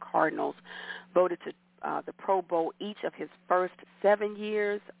and the Cardinals, voted to the Pro Bowl each of his first 7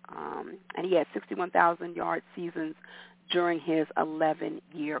 years, and he had 61,000-yard seasons during his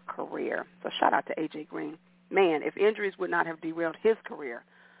 11-year career. So shout out to A.J. Green. Man, if injuries would not have derailed his career,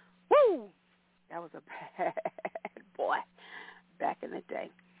 woo, that was a bad boy back in the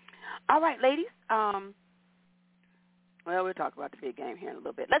day. All right, ladies. Well, we'll talk about the big game here in a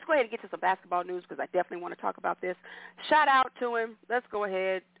little bit. Let's go ahead and get to some basketball news because I definitely want to talk about this. Shout out to him. Let's go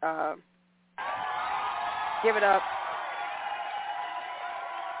ahead. Give it up.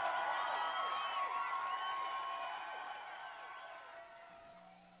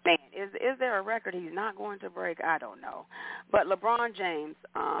 Man, is there a record he's not going to break? I don't know. But LeBron James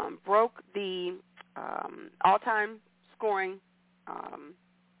broke the all-time scoring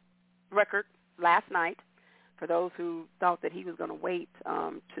record last night. For those who thought that he was going to wait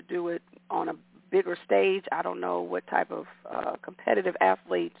to do it on a bigger stage, I don't know what type of competitive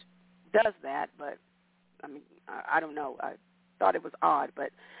athlete does that, but I mean, I don't know. I thought it was odd,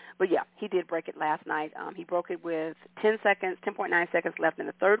 but yeah, he did break it last night. He broke it with 10.9 seconds left in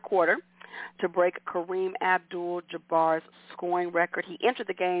the third quarter to break Kareem Abdul-Jabbar's scoring record. He entered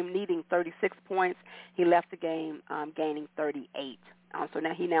the game needing 36 points. He left the game gaining 38. So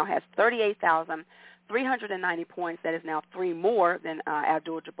now he has 38,390 points. That is now 3 more than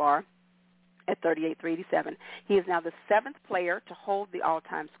Abdul-Jabbar at 38,387. He is now the 7th player to hold the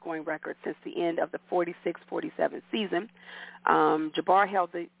all-time scoring record since the end of the 46-47 season. Jabbar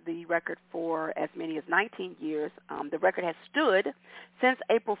held the record for as many as 19 years. The record has stood since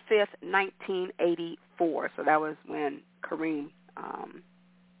April 5th, 1984. So that was when Kareem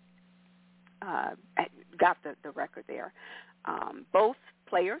got the record there. Both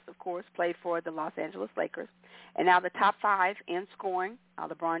players, of course, played for the Los Angeles Lakers. And now the top 5 in scoring,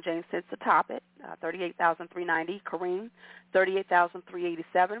 LeBron James sits atop it, 38,390. Kareem,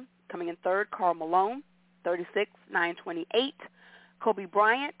 38,387. Coming in third, Karl Malone, 36,928. Kobe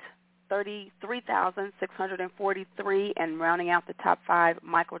Bryant, 33,643. And rounding out the top 5,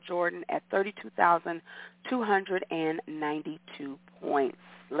 Michael Jordan at 32,292 points.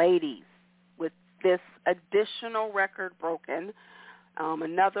 Ladies, with this additional record broken,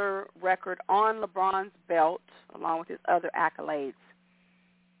 another record on LeBron's belt, along with his other accolades.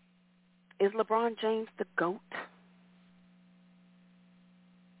 Is LeBron James the GOAT?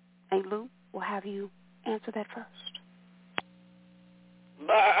 Hey, Lou, we'll have you answer that first.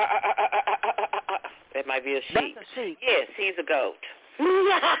 That might be a sheep. That's a sheep. Yes, he's a GOAT.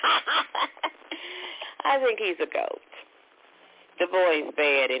 I think he's a GOAT. The boy's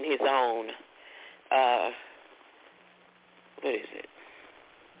bad in his own, what is it?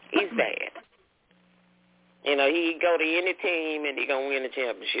 He's bad. You know, he can go to any team and he's going to win a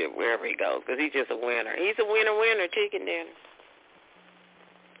championship wherever he goes because he's just a winner. He's a winner, chicken dinner.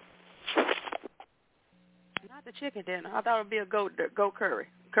 Not the chicken dinner. I thought it would be a goat curry.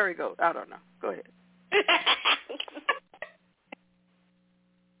 Curry goat. I don't know. Go ahead.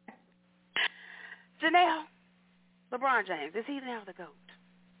 Janelle, LeBron James, is he now the GOAT?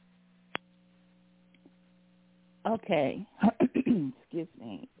 Okay. Excuse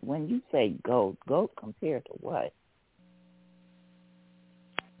me. When you say GOAT compared to what?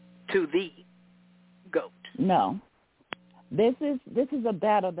 To the GOAT. No. This is a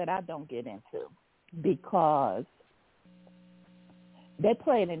battle that I don't get into because they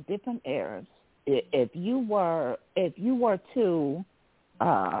played in different eras. If you were to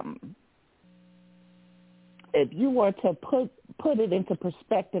put it into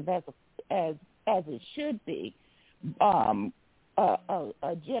perspective as it should be,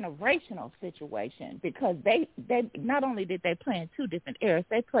 a generational situation because they not only did they play in two different eras,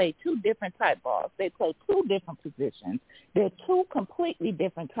 they played two different type balls. They played two different positions. They're two completely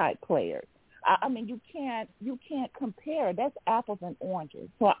different type players. I mean, you can't compare. That's apples and oranges.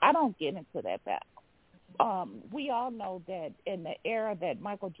 So I don't get into that battle. We all know that in the era that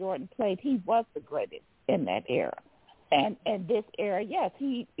Michael Jordan played, he was the greatest in that era. And this era, yes,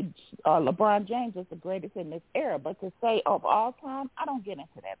 LeBron James is the greatest in this era. But to say of all time, I don't get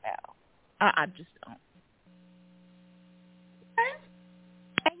into that battle. I just don't.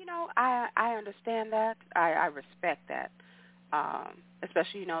 And, you know, I understand that. I respect that,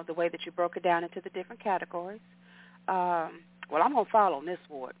 especially, you know, the way that you broke it down into the different categories. Well, I'm going to fall on this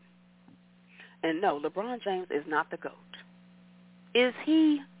ward. And, no, LeBron James is not the GOAT. Is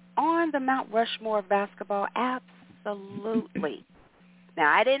he on the Mount Rushmore of basketball? Absolutely.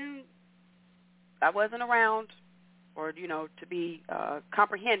 Now, I wasn't around or, you know, to be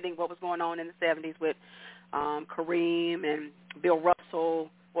comprehending what was going on in the 70s with Kareem and Bill Russell.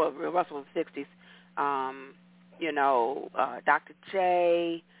 Well, Bill Russell was the 60s. You know, Dr.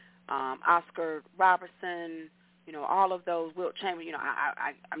 J, Oscar Robertson, you know, all of those, Wilt Chamberlain. You know,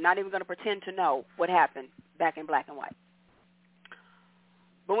 I'm not even going to pretend to know what happened back in black and white.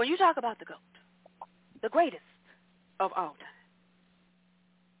 But when you talk about the GOAT, the greatest of all time,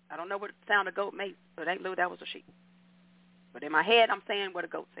 I don't know what sound a goat makes, but ain't Lou, that was a sheep. But in my head, I'm saying what a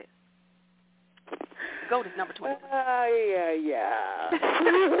goat says. GOAT is number 20. Yeah.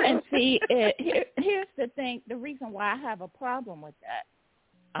 And see, here's the thing, the reason why I have a problem with that.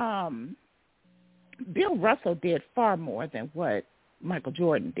 Bill Russell did far more than what Michael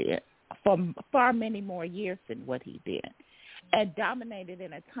Jordan did, for far many more years than what he did, and dominated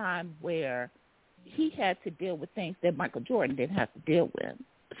in a time where he had to deal with things that Michael Jordan didn't have to deal with.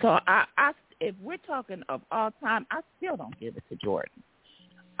 So if we're talking of all time, I still don't give it to Jordan.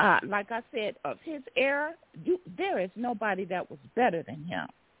 Like I said, of his era, there is nobody that was better than him.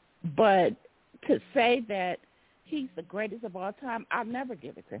 But to say that he's the greatest of all time, I'll never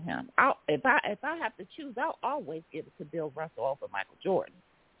give it to him. If I have to choose, I'll always give it to Bill Russell over Michael Jordan.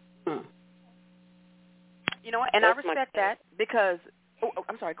 You know what? And I respect that because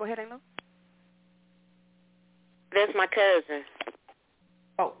I'm sorry. Go ahead, Angelo. That's my cousin.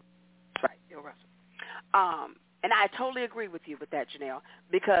 Oh, that's right, Bill Russell. And I totally agree with you with that, Janelle,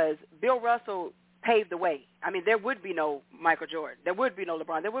 because Bill Russell paved the way. I mean, there would be no Michael Jordan. There would be no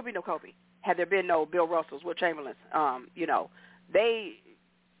LeBron. There would be no Kobe had there been no Bill Russells, Wilt Chamberlains. You know, the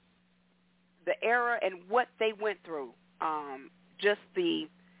era and what they went through, just the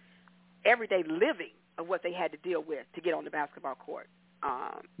everyday living of what they had to deal with to get on the basketball court.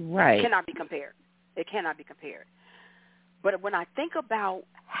 Right. Cannot be compared. It cannot be compared. But when I think about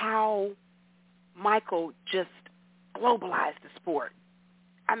how Michael just globalized the sport,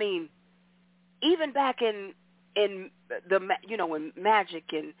 I mean, even back in the, you know, when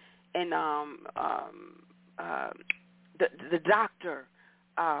Magic and the Doctor,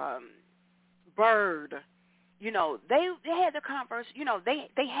 Bird, you know, they had their Converse, you know, they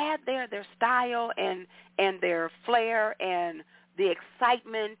had their style and their flair and the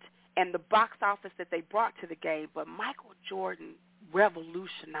excitement and the box office that they brought to the game. But Michael Jordan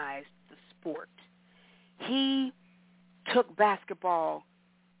revolutionized the sport. He took basketball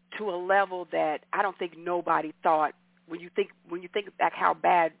to a level that I don't think nobody thought. When you think back how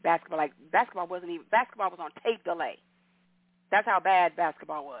bad basketball was on tape delay. That's how bad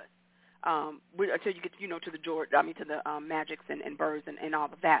basketball was. Until you get, you know, to the Magics and Birds and all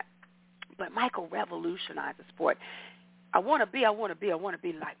of that. But Michael revolutionized the sport. I want to be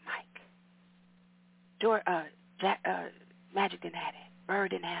like Mike. Magic didn't have it. Bird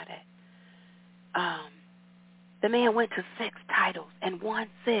didn't have it. The man went to 6 titles and won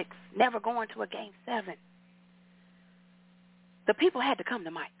 6, never going to a Game 7. The people had to come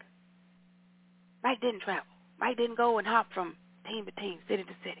to Mike. Mike didn't travel. Mike didn't go and hop from team to team, city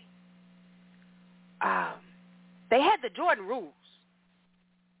to city. They had the Jordan rules.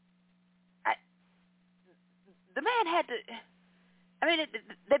 The man had to,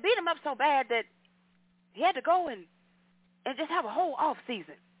 they beat him up so bad that he had to go and just have a whole off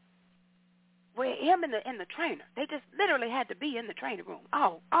season where him and the trainer, they just literally had to be in the training room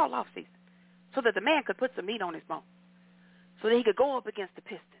all off season so that the man could put some meat on his bone, so that he could go up against the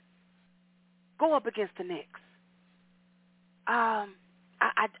Pistons, go up against the Knicks. I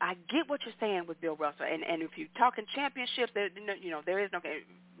get what you're saying with Bill Russell, and if you're talking championships, there is no.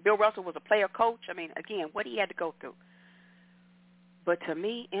 Bill Russell was a player coach. I mean, again, what he had to go through. But to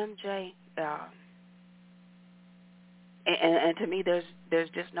me, MJ, and to me, there's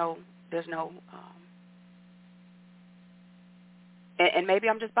just no And maybe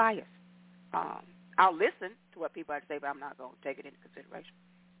I'm just biased. I'll listen to what people have to say, but I'm not going to take it into consideration.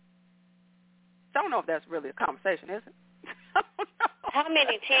 Don't know if that's really a conversation, is it? I don't know. How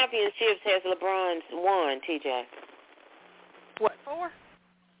many championships has LeBron won, TJ? What, 4?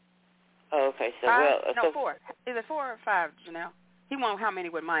 Oh, okay, so 5? well, no, 4. Is it 4 or 5, Janelle? He won how many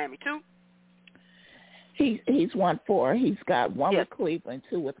with Miami? 2? He's won 4. He's got 1 with Cleveland,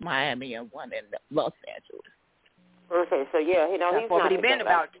 2 with Miami, and 1 in Los Angeles. Okay, so yeah, he's not. But he's been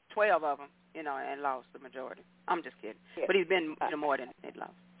about 12 of them, and lost the majority. I'm just kidding. Yeah. But he's been more than it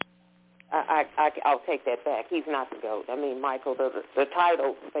lost. I'll take that back. He's not the GOAT. I mean, Michael, the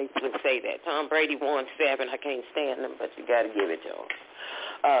title basically say that. Tom Brady won 7. I can't stand him, but you got to give it to him.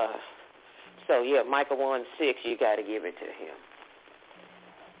 So, yeah, Michael won 6. You got to give it to him.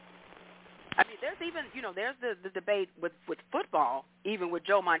 I mean, there's even, there's the debate with football, even with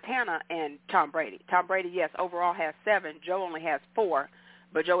Joe Montana and Tom Brady. Tom Brady, yes, overall has 7. Joe only has 4,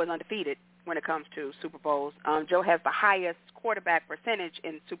 but Joe is undefeated when it comes to Super Bowls. Joe has the highest quarterback percentage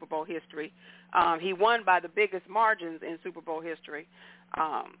in Super Bowl history. He won by the biggest margins in Super Bowl history.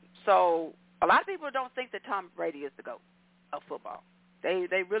 So a lot of people don't think that Tom Brady is the GOAT of football.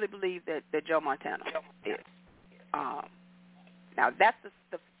 They really believe that Joe Montana is. Now, that's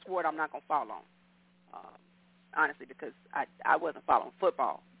the sport I'm not going to fall on, honestly, because I wasn't following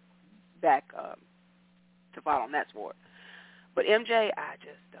football back to follow on that sport. But MJ,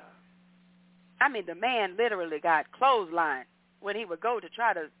 the man literally got clotheslined when he would go to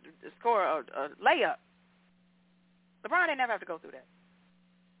try to score a layup. LeBron didn't never have to go through that.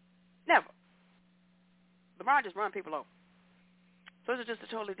 Never. LeBron just run people over. So it's just a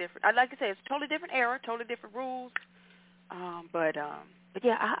totally different. I'd like to say it's a totally different era, totally different rules. But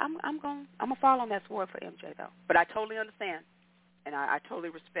yeah, I'm gonna fall on that sword for MJ though. But I totally understand, and I totally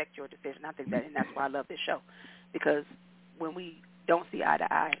respect your decision. I think and that's why I love this show, because when we don't see eye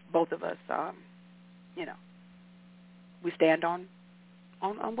to eye, both of us, we stand on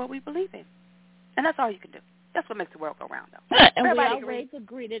what we believe in, and that's all you can do. That's what makes the world go round, though. And we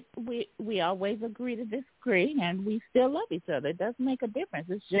always agree to disagree, and we still love each other. It doesn't make a difference.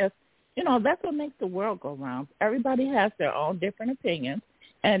 It's just, that's what makes the world go round. Everybody has their own different opinions,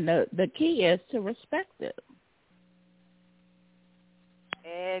 and the key is to respect it.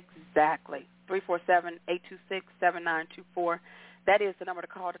 Exactly. 347-826-7924. That is the number to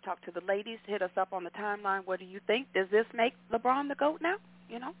call to talk to the ladies. Hit us up on the timeline. What do you think? Does this make LeBron the GOAT now?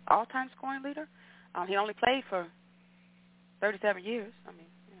 All-time scoring leader? He only played for 37 years. I mean,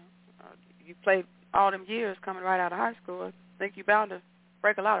 you played all them years coming right out of high school. I think you're bound to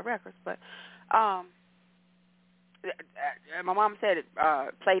break a lot of records. But my mom said it,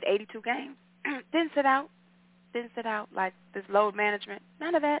 played 82 games. Didn't sit out like this load management.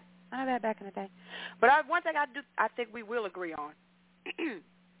 None of that back in the day. But one thing I think we will agree on.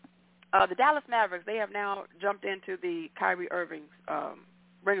 The Dallas Mavericks, they have now jumped into the Kyrie Irving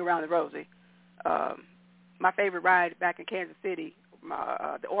Ring Around the Rosie. My favorite ride back in Kansas City,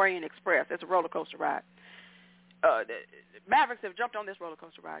 the Orient Express. It's a roller coaster ride. The Mavericks have jumped on this roller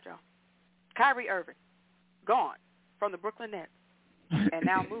coaster ride, y'all. Kyrie Irving, gone from the Brooklyn Nets, and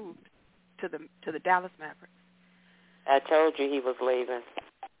now moved to the Dallas Mavericks. I told you he was leaving.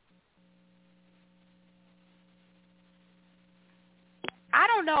 I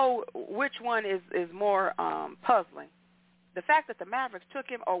don't know which one is more puzzling. The fact that the Mavericks took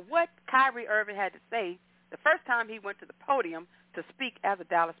him, or what Kyrie Irving had to say the first time he went to the podium to speak as a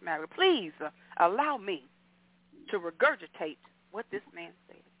Dallas Maverick. Please allow me to regurgitate what this man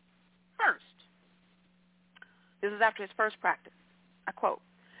said. First, this is after his first practice. I quote,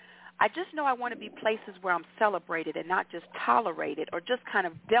 "I just know I want to be places where I'm celebrated and not just tolerated or just kind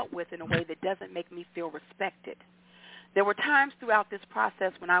of dealt with in a way that doesn't make me feel respected. There were times throughout this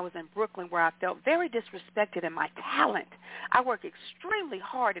process when I was in Brooklyn where I felt very disrespected in my talent. I work extremely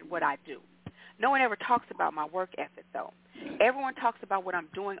hard at what I do. No one ever talks about my work ethic, though. Everyone talks about what I'm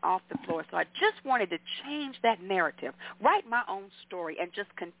doing off the floor, so I just wanted to change that narrative, write my own story, and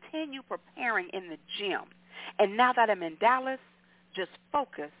just continue preparing in the gym. And now that I'm in Dallas, just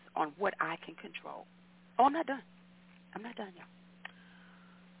focus on what I can control." Oh, I'm not done. I'm not done, y'all.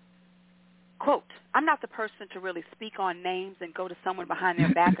 Quote, "I'm not the person to really speak on names and go to someone behind their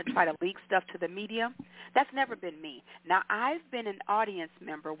back and try to leak stuff to the media. That's never been me. Now, I've been an audience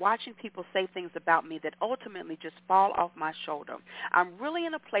member watching people say things about me that ultimately just fall off my shoulder. I'm really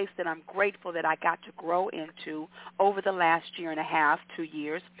in a place that I'm grateful that I got to grow into over the last year and a half, 2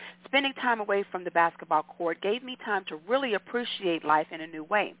 years. Spending time away from the basketball court gave me time to really appreciate life in a new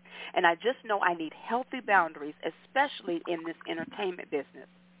way. And I just know I need healthy boundaries, especially in this entertainment business.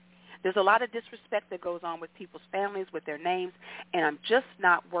 There's a lot of disrespect that goes on with people's families, with their names, and I'm just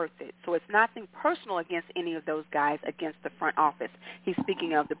not worth it. So it's nothing personal against any of those guys against the front office. He's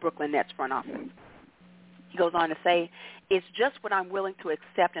speaking of the Brooklyn Nets front office. He goes on to say, it's just what I'm willing to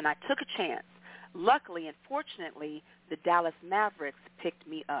accept, and I took a chance. Luckily and fortunately, the Dallas Mavericks picked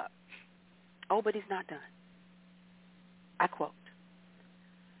me up. Oh, but he's not done. I quote,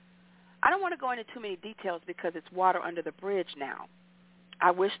 I don't want to go into too many details because it's water under the bridge now. I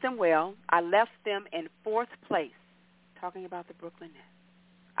wish them well. I left them in fourth place, talking about the Brooklyn Nets.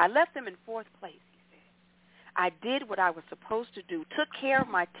 I left them in fourth place, he said. I did what I was supposed to do, took care of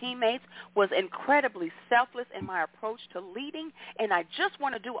my teammates, was incredibly selfless in my approach to leading, and I just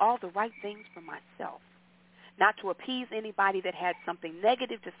want to do all the right things for myself, not to appease anybody that had something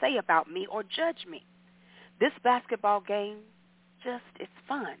negative to say about me or judge me. This basketball game, it's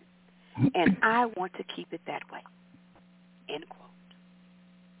fun, and I want to keep it that way, end quote.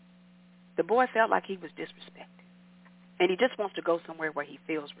 The boy felt like he was disrespected, and he just wants to go somewhere where he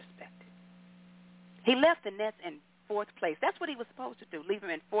feels respected. He left the Nets in fourth place. That's what he was supposed to do, leave him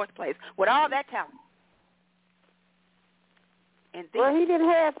in fourth place with all that talent. And then, well, he didn't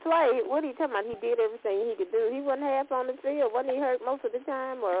have play. What are you talking about? He did everything he could do. He wasn't half on the field. Wasn't he hurt most of the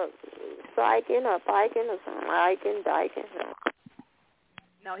time, or spiking or piking or something, diking?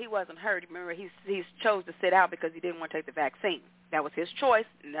 No, he wasn't hurt. Remember, he chose to sit out because he didn't want to take the vaccine. That was his choice.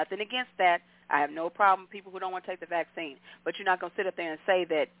 Nothing against that. I have no problem with people who don't want to take the vaccine. But you're not going to sit up there and say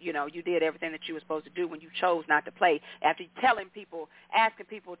that, you did everything that you were supposed to do when you chose not to play after telling people, asking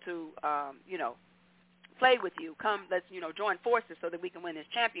people to, play with you. Come, let's, join forces so that we can win this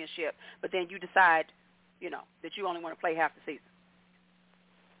championship. But then you decide, that you only want to play half the season.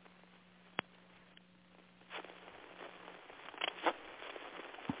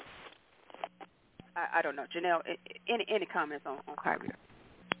 I don't know. Janelle, any comments on Kyrie?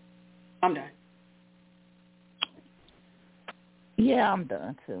 I'm done. Yeah, I'm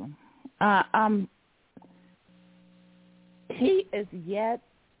done, too. He is yet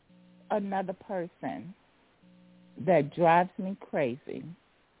another person that drives me crazy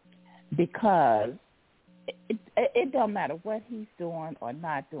because it don't matter what he's doing or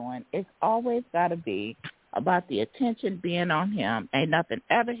not doing. It's always got to be about the attention being on him. Ain't nothing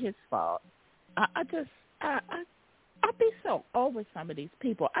ever his fault. I be so over some of these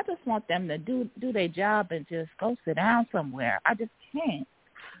people. I just want them to do their job and just go sit down somewhere. I just can't.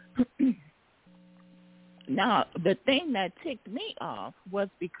 Now, the thing that ticked me off was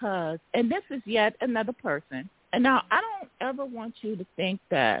because, and this is yet another person, and now I don't ever want you to think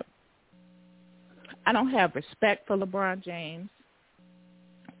that I don't have respect for LeBron James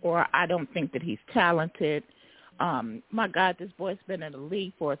or I don't think that he's talented. My God, this boy's been in the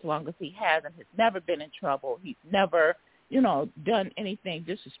league for as long as he has and has never been in trouble. He's never, done anything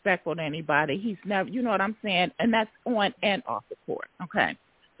disrespectful to anybody. He's never, you know what I'm saying? And that's on and off the court, okay?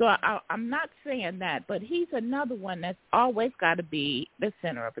 So I'm not saying that, but he's another one that's always got to be the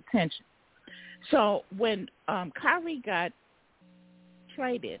center of attention. So when Kyrie got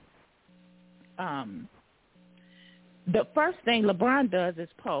traded, the first thing LeBron does is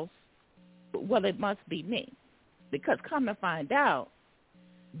post, well, it must be me. Because come to find out,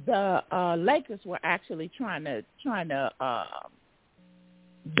 the Lakers were actually trying to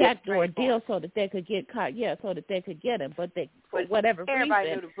backdoor deal so that they could get so that they could get him, but they for whatever everybody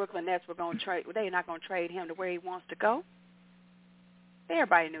reason. Knew the Brooklyn Nets were going to trade. They're not going to trade him to where he wants to go.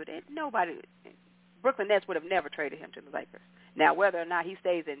 Everybody knew that. Brooklyn Nets would have never traded him to the Lakers. Now, whether or not he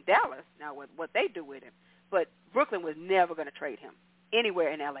stays in Dallas, now what they do with him, but Brooklyn was never going to trade him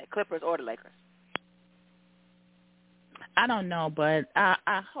anywhere in L.A., Clippers or the Lakers. I don't know, but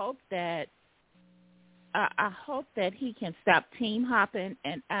I hope that he can stop team hopping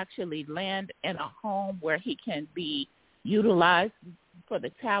and actually land in a home where he can be utilized for the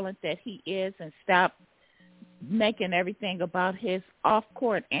talent that he is and stop making everything about his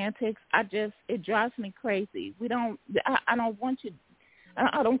off-court antics. It drives me crazy. I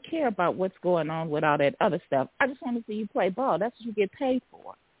don't care about what's going on with all that other stuff. I just want to see you play ball. That's what you get paid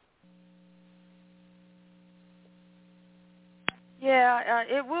for.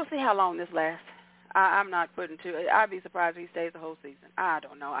 Yeah, we'll see how long this lasts. I'm not putting I'd be surprised if he stays the whole season. I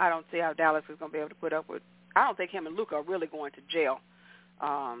don't know. I don't see how Dallas is going to be able to put up with. I don't think him and Luka are really going to jail.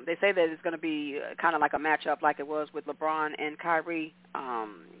 They say that it's going to be kind of like a matchup like it was with LeBron and Kyrie,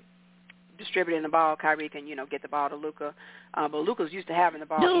 distributing the ball. Kyrie can, get the ball to Luka. But Luka's used to having the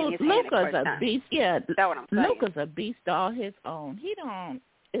ball in his hand. Luka's a beast. Yeah, that's what I'm saying. Luka's a beast all his own.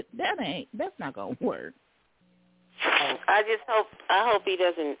 That's not going to work. I hope he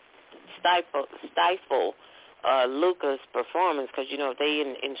doesn't stifle Luka's performance, because, you know, if they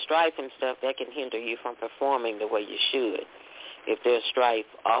in strife and stuff, that can hinder you from performing the way you should. If there's strife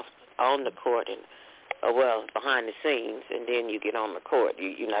on the court and, well, behind the scenes, and then you get on the court,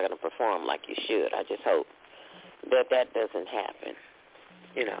 you're not going to perform like you should. I just hope that doesn't happen.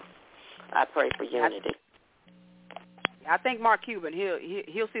 You know, I pray for unity. I think Mark Cuban,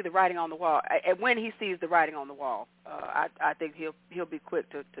 he'll see the writing on the wall. And when he sees the writing on the wall, I think he'll be quick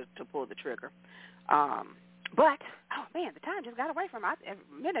to pull the trigger. But, oh, man, the time just got away from me. A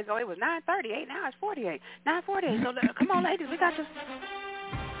minute ago it was 9:38. Now it's 48. 9:48. So, come on, ladies. We got to,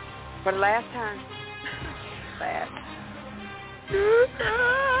 for the last time. Bad. Don't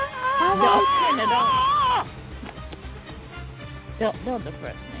turn it off. Don't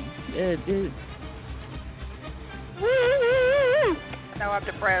depress me. Dude. No, I'm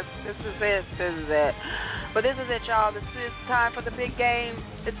depressed. This is it. But this is it, y'all. This is time for the big game.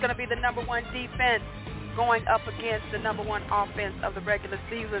 It's going to be the number one defense going up against the number one offense of the regular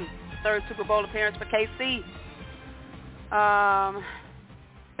season. Third Super Bowl appearance for KC.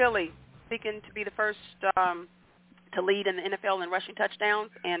 Philly, seeking to be the first to lead in the NFL in rushing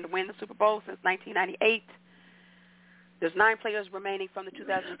touchdowns and win the Super Bowl since 1998. There's 9 players remaining from the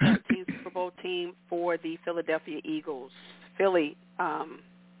 2017 Super Bowl team for the Philadelphia Eagles. Philly,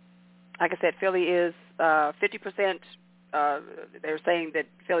 like I said, Philly is 50%. They're saying that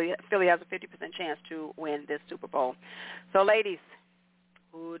Philly has a 50% chance to win this Super Bowl. So, ladies,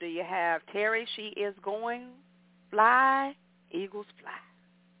 who do you have? Terry, she is going fly. Eagles fly.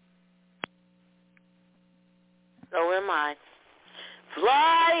 So am I.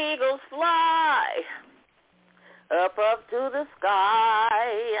 Fly, Eagles, fly. Up to the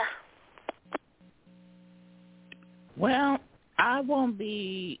sky. Well, I won't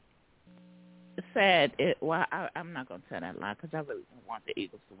be sad. I'm not going to tell that lie because I really don't want the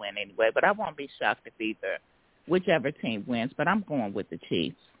Eagles to win anyway, but I won't be shocked if whichever team wins, but I'm going with the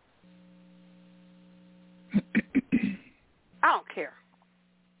Chiefs. I don't care.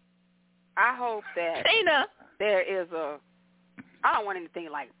 I hope that there is I don't want anything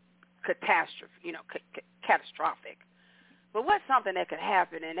like catastrophe, catastrophic. But what's something that could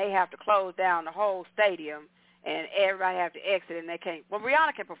happen and they have to close down the whole stadium and everybody have to exit and they can't. Well,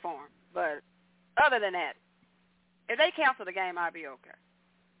 Rihanna can perform, but other than that, if they cancel the game, I'll be okay.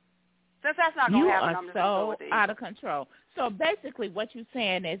 Since that's not going to happen, I'm just going to go with the Eagles. Out of control. So basically what you're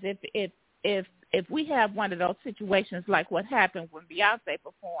saying is if we have one of those situations like what happened when Beyonce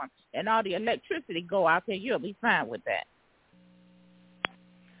performed and all the electricity go out there, you'll be fine with that.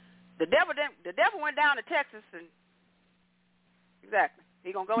 The devil went down to Texas and exactly.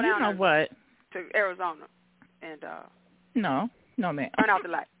 He's going to go down to Arizona and No, ma'am. Turn out the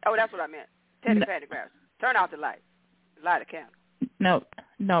light. Oh, that's what I meant. Teddy Pendergrass. Turn out the light. Light a candle.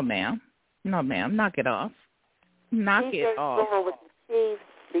 No, ma'am. Knock it off. Knock it off. Going with the Chiefs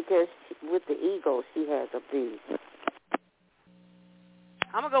because with the Eagles she has a beat.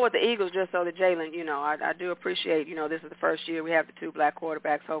 I'm going to go with the Eagles just so that Jalen, I do appreciate, this is the first year we have the 2 black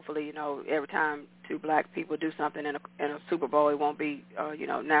quarterbacks. Hopefully, every time 2 black people do something in a Super Bowl, it won't be,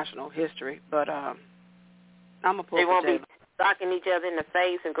 national history. But I'm going to pull They for won't Jalen. be socking each other in the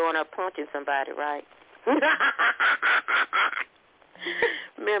face and going up punching somebody, right?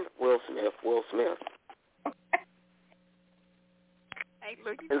 Remember, Will Smith. Hey,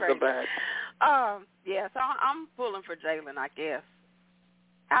 look, you crazy. So I'm pulling for Jalen, I guess.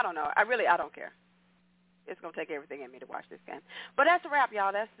 I don't know. I don't care. It's going to take everything in me to watch this game. But that's a wrap,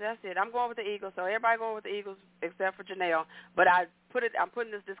 y'all. That's it. I'm going with the Eagles. So everybody going with the Eagles except for Janelle. But I'm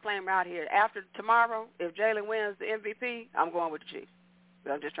putting this disclaimer out here. After tomorrow, if Jalen wins the MVP, I'm going with the Chiefs.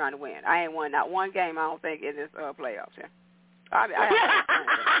 I'm just trying to win. I ain't won not one game, I don't think, in this playoffs here.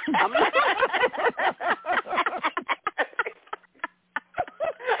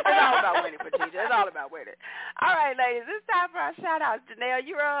 It's all about winning for TJ. It's all about winning. All right, ladies, it's time for our shout-outs. Janelle,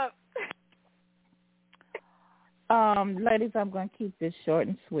 you're up. Ladies, I'm going to keep this short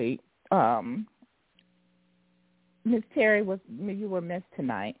and sweet. Miss Terry, you were missed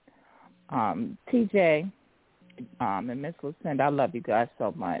tonight. TJ and Miss Lucinda, I love you guys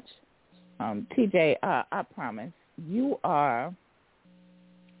so much. TJ, I promise, you are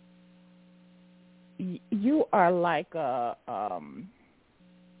like a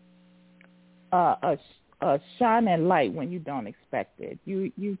shining light when you don't expect it.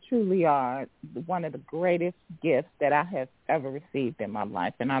 You truly are one of the greatest gifts that I have ever received in my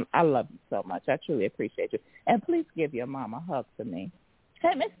life, and I love you so much. I truly appreciate you. And please give your mom a hug for me.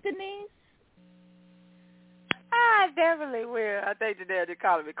 Hey, Miss Denise. I definitely will. I think Janelle just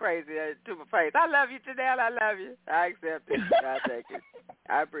calling me crazy to my face. I love you, Janelle. I love you. I accept it. I take it.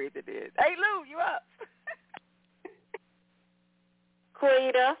 I breathe it in. Hey, Lou, you up?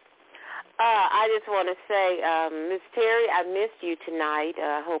 Quita. I just want to say, Miss Terry, I missed you tonight.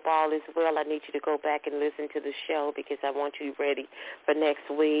 I hope all is well. I need you to go back and listen to the show because I want you ready for next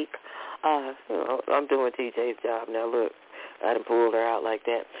week. I'm doing TJ's job now. Look, I done pulled her out like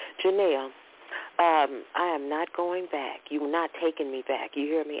that. Janelle, I am not going back. You're not taking me back. You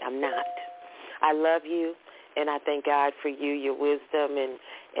hear me? I'm not. I love you, and I thank God for you, your wisdom and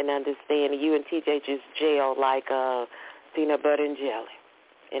understanding. You and TJ just gel like peanut butter and jelly.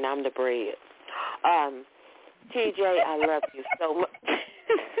 And I'm the bread. TJ, I love you so much.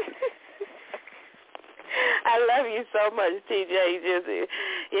 I love you so much, TJ.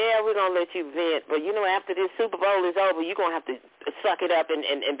 We're going to let you vent. But, after this Super Bowl is over, you're going to have to suck it up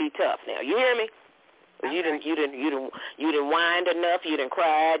and be tough now. You hear me? Okay. You didn't whined enough. You didn't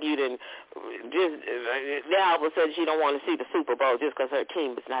cried. You didn't just now all of a sudden she don't want to see the Super Bowl just because her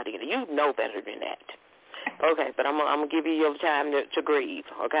team is not in it. You know better than that. Okay, but I'm gonna give you your time to grieve.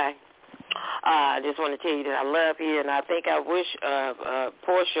 Okay. I just want to tell you that I love you, and I think I wish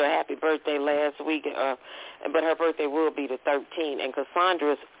Portia a happy birthday last week, but her birthday will be the 13th, and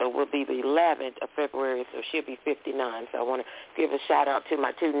Cassandra's will be the 11th of February, so she'll be 59. So I want to give a shout-out to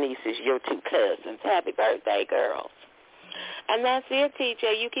my two nieces, your two cousins. Happy birthday, girls. And that's it,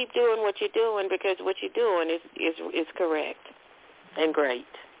 TJ. You keep doing what you're doing because what you're doing is correct and great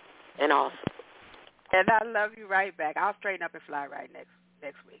and awesome. And I love you right back. I'll straighten up and fly right next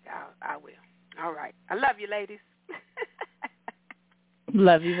week. I will. All right. I love you, ladies.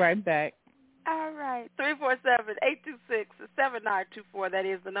 Love you right back. All right. 347-826-7924. That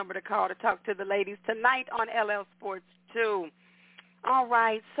is the number to call to talk to the ladies tonight on LL Sports 2. All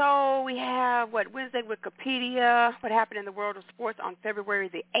right. So we have, Wednesday Wikipedia, what happened in the world of sports on February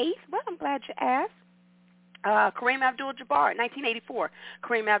the 8th. Well, I'm glad you asked. Kareem Abdul-Jabbar, 1984.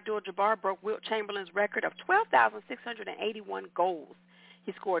 Kareem Abdul-Jabbar broke Wilt Chamberlain's record of 12,681 goals.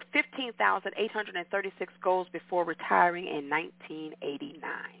 He scored 15,836 goals before retiring in 1989.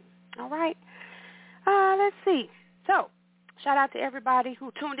 All right. Let's see. So, shout out to everybody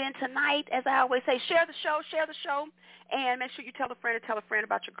who tuned in tonight. As I always say, share the show, and make sure you tell a friend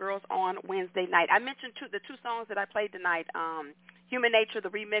about your girls on Wednesday night. I mentioned the two songs that I played tonight, Human Nature, the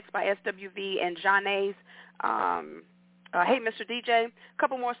remix by SWV, and Janae's Hey Mr. DJ. A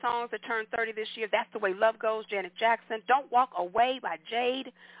couple more songs that turned 30 this year. That's the Way Love Goes, Janet Jackson. Don't Walk Away by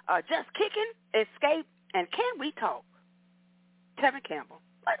Jade. Just Kicking, Escape, and Can We Talk? Tevin Campbell.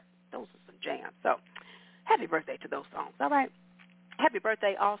 Those are some jams. So happy birthday to those songs. All right. Happy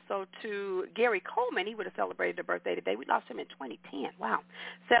birthday also to Gary Coleman. He would have celebrated a birthday today. We lost him in 2010. Wow.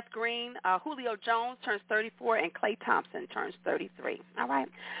 Seth Green, Julio Jones turns 34, and Klay Thompson turns 33. All right.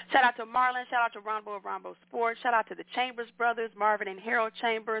 Shout out to Marlon. Shout out to Rombo of Rombo Sports. Shout out to the Chambers brothers, Marvin and Harold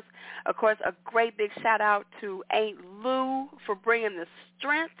Chambers. Of course, a great big shout out to Aunt Lou for bringing the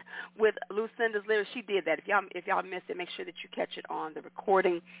strength with Lucinda's lyrics. She did that. If y'all missed it, make sure that you catch it on the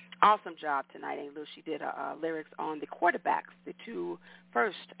recording. Awesome job tonight, Aunt Lou. She did lyrics on the quarterbacks, the two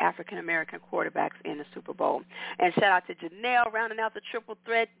first African-American quarterbacks in the Super Bowl. And shout out to Janelle rounding out the triple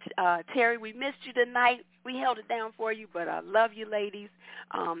threat. Terry, we missed you tonight. We held it down for you, but I love you, ladies.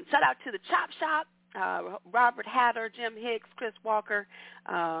 Shout out to the Chop Shop, Robert Hatter, Jim Hicks, Chris Walker,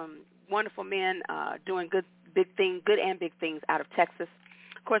 wonderful men doing good and big things out of Texas.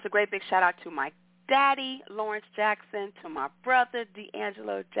 Of course, a great big shout out to my daddy, Lawrence Jackson, to my brother,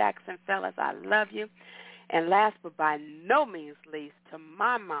 D'Angelo Jackson. Fellas, I love you. And last but by no means least, to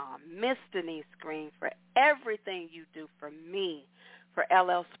my mom, Miss Denise Green, for everything you do for me, for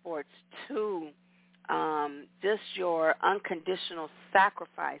LL Sports 2, just your unconditional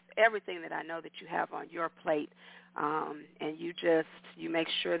sacrifice, everything that I know that you have on your plate, and you make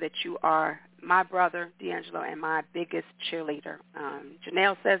sure that you are my brother, D'Angelo, and my biggest cheerleader.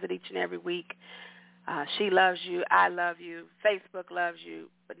 Janelle says it each and every week. She loves you. I love you. Facebook loves you.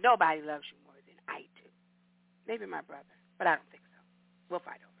 But nobody loves you more than I do. Maybe my brother, but I don't think so. We'll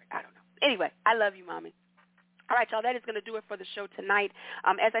fight over it. I don't know. Anyway, I love you, Mommy. All right, y'all, that is going to do it for the show tonight.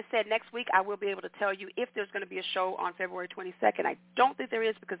 As I said, next week I will be able to tell you if there's going to be a show on February 22nd. I don't think there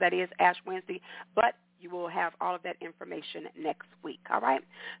is because that is Ash Wednesday, but you will have all of that information next week, all right?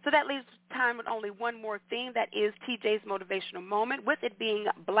 So that leaves time with only one more thing. That is TJ's Motivational Moment. With it being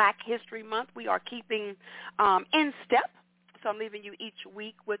Black History Month, we are keeping in step. So I'm leaving you each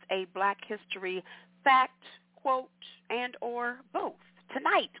week with a Black History fact, quote, and or both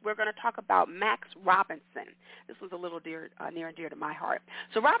Tonight, we're going to talk about Max Robinson. This was a little near and dear to my heart.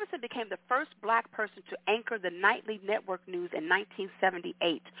 So Robinson became the first black person to anchor the nightly network news in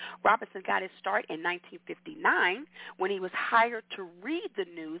 1978. Robinson got his start in 1959 when he was hired to read the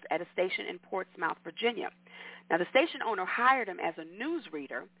news at a station in Portsmouth, Virginia. Now, the station owner hired him as a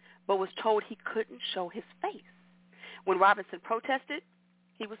newsreader, but was told he couldn't show his face. When Robinson protested,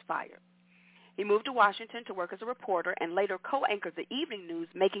 he was fired. He moved to Washington to work as a reporter and later co-anchored the evening news,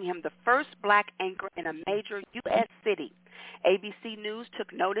 making him the first black anchor in a major U.S. city. ABC News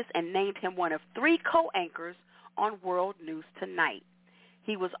took notice and named him one of 3 co-anchors on World News Tonight.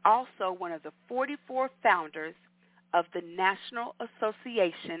 He was also one of the 44 founders of the National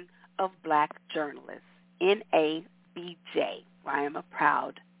Association of Black Journalists, NABJ, where I am a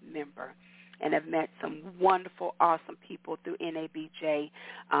proud member, and have met some wonderful, awesome people through NABJ.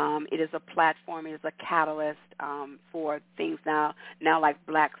 It is a platform, it is a catalyst for things now like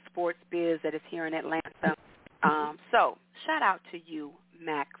Black Sports Biz that is here in Atlanta. So shout out to you,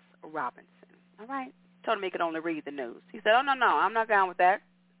 Max Robinson. All right? Told him he could only read the news. He said, oh, no, I'm not down with that.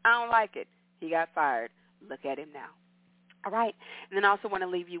 I don't like it. He got fired. Look at him now. All right? And then I also want to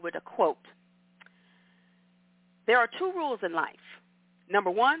leave you with a quote. There are 2 rules in life.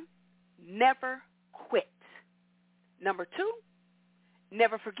 Number 1, never quit. Number 2,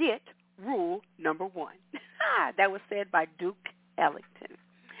 never forget rule number 1. That was said by Duke Ellington.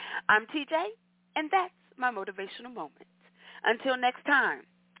 I'm TJ, and that's my motivational moment. Until next time,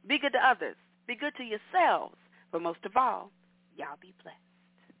 be good to others, be good to yourselves, but most of all, y'all be blessed.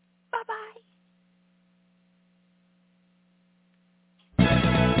 Bye-bye.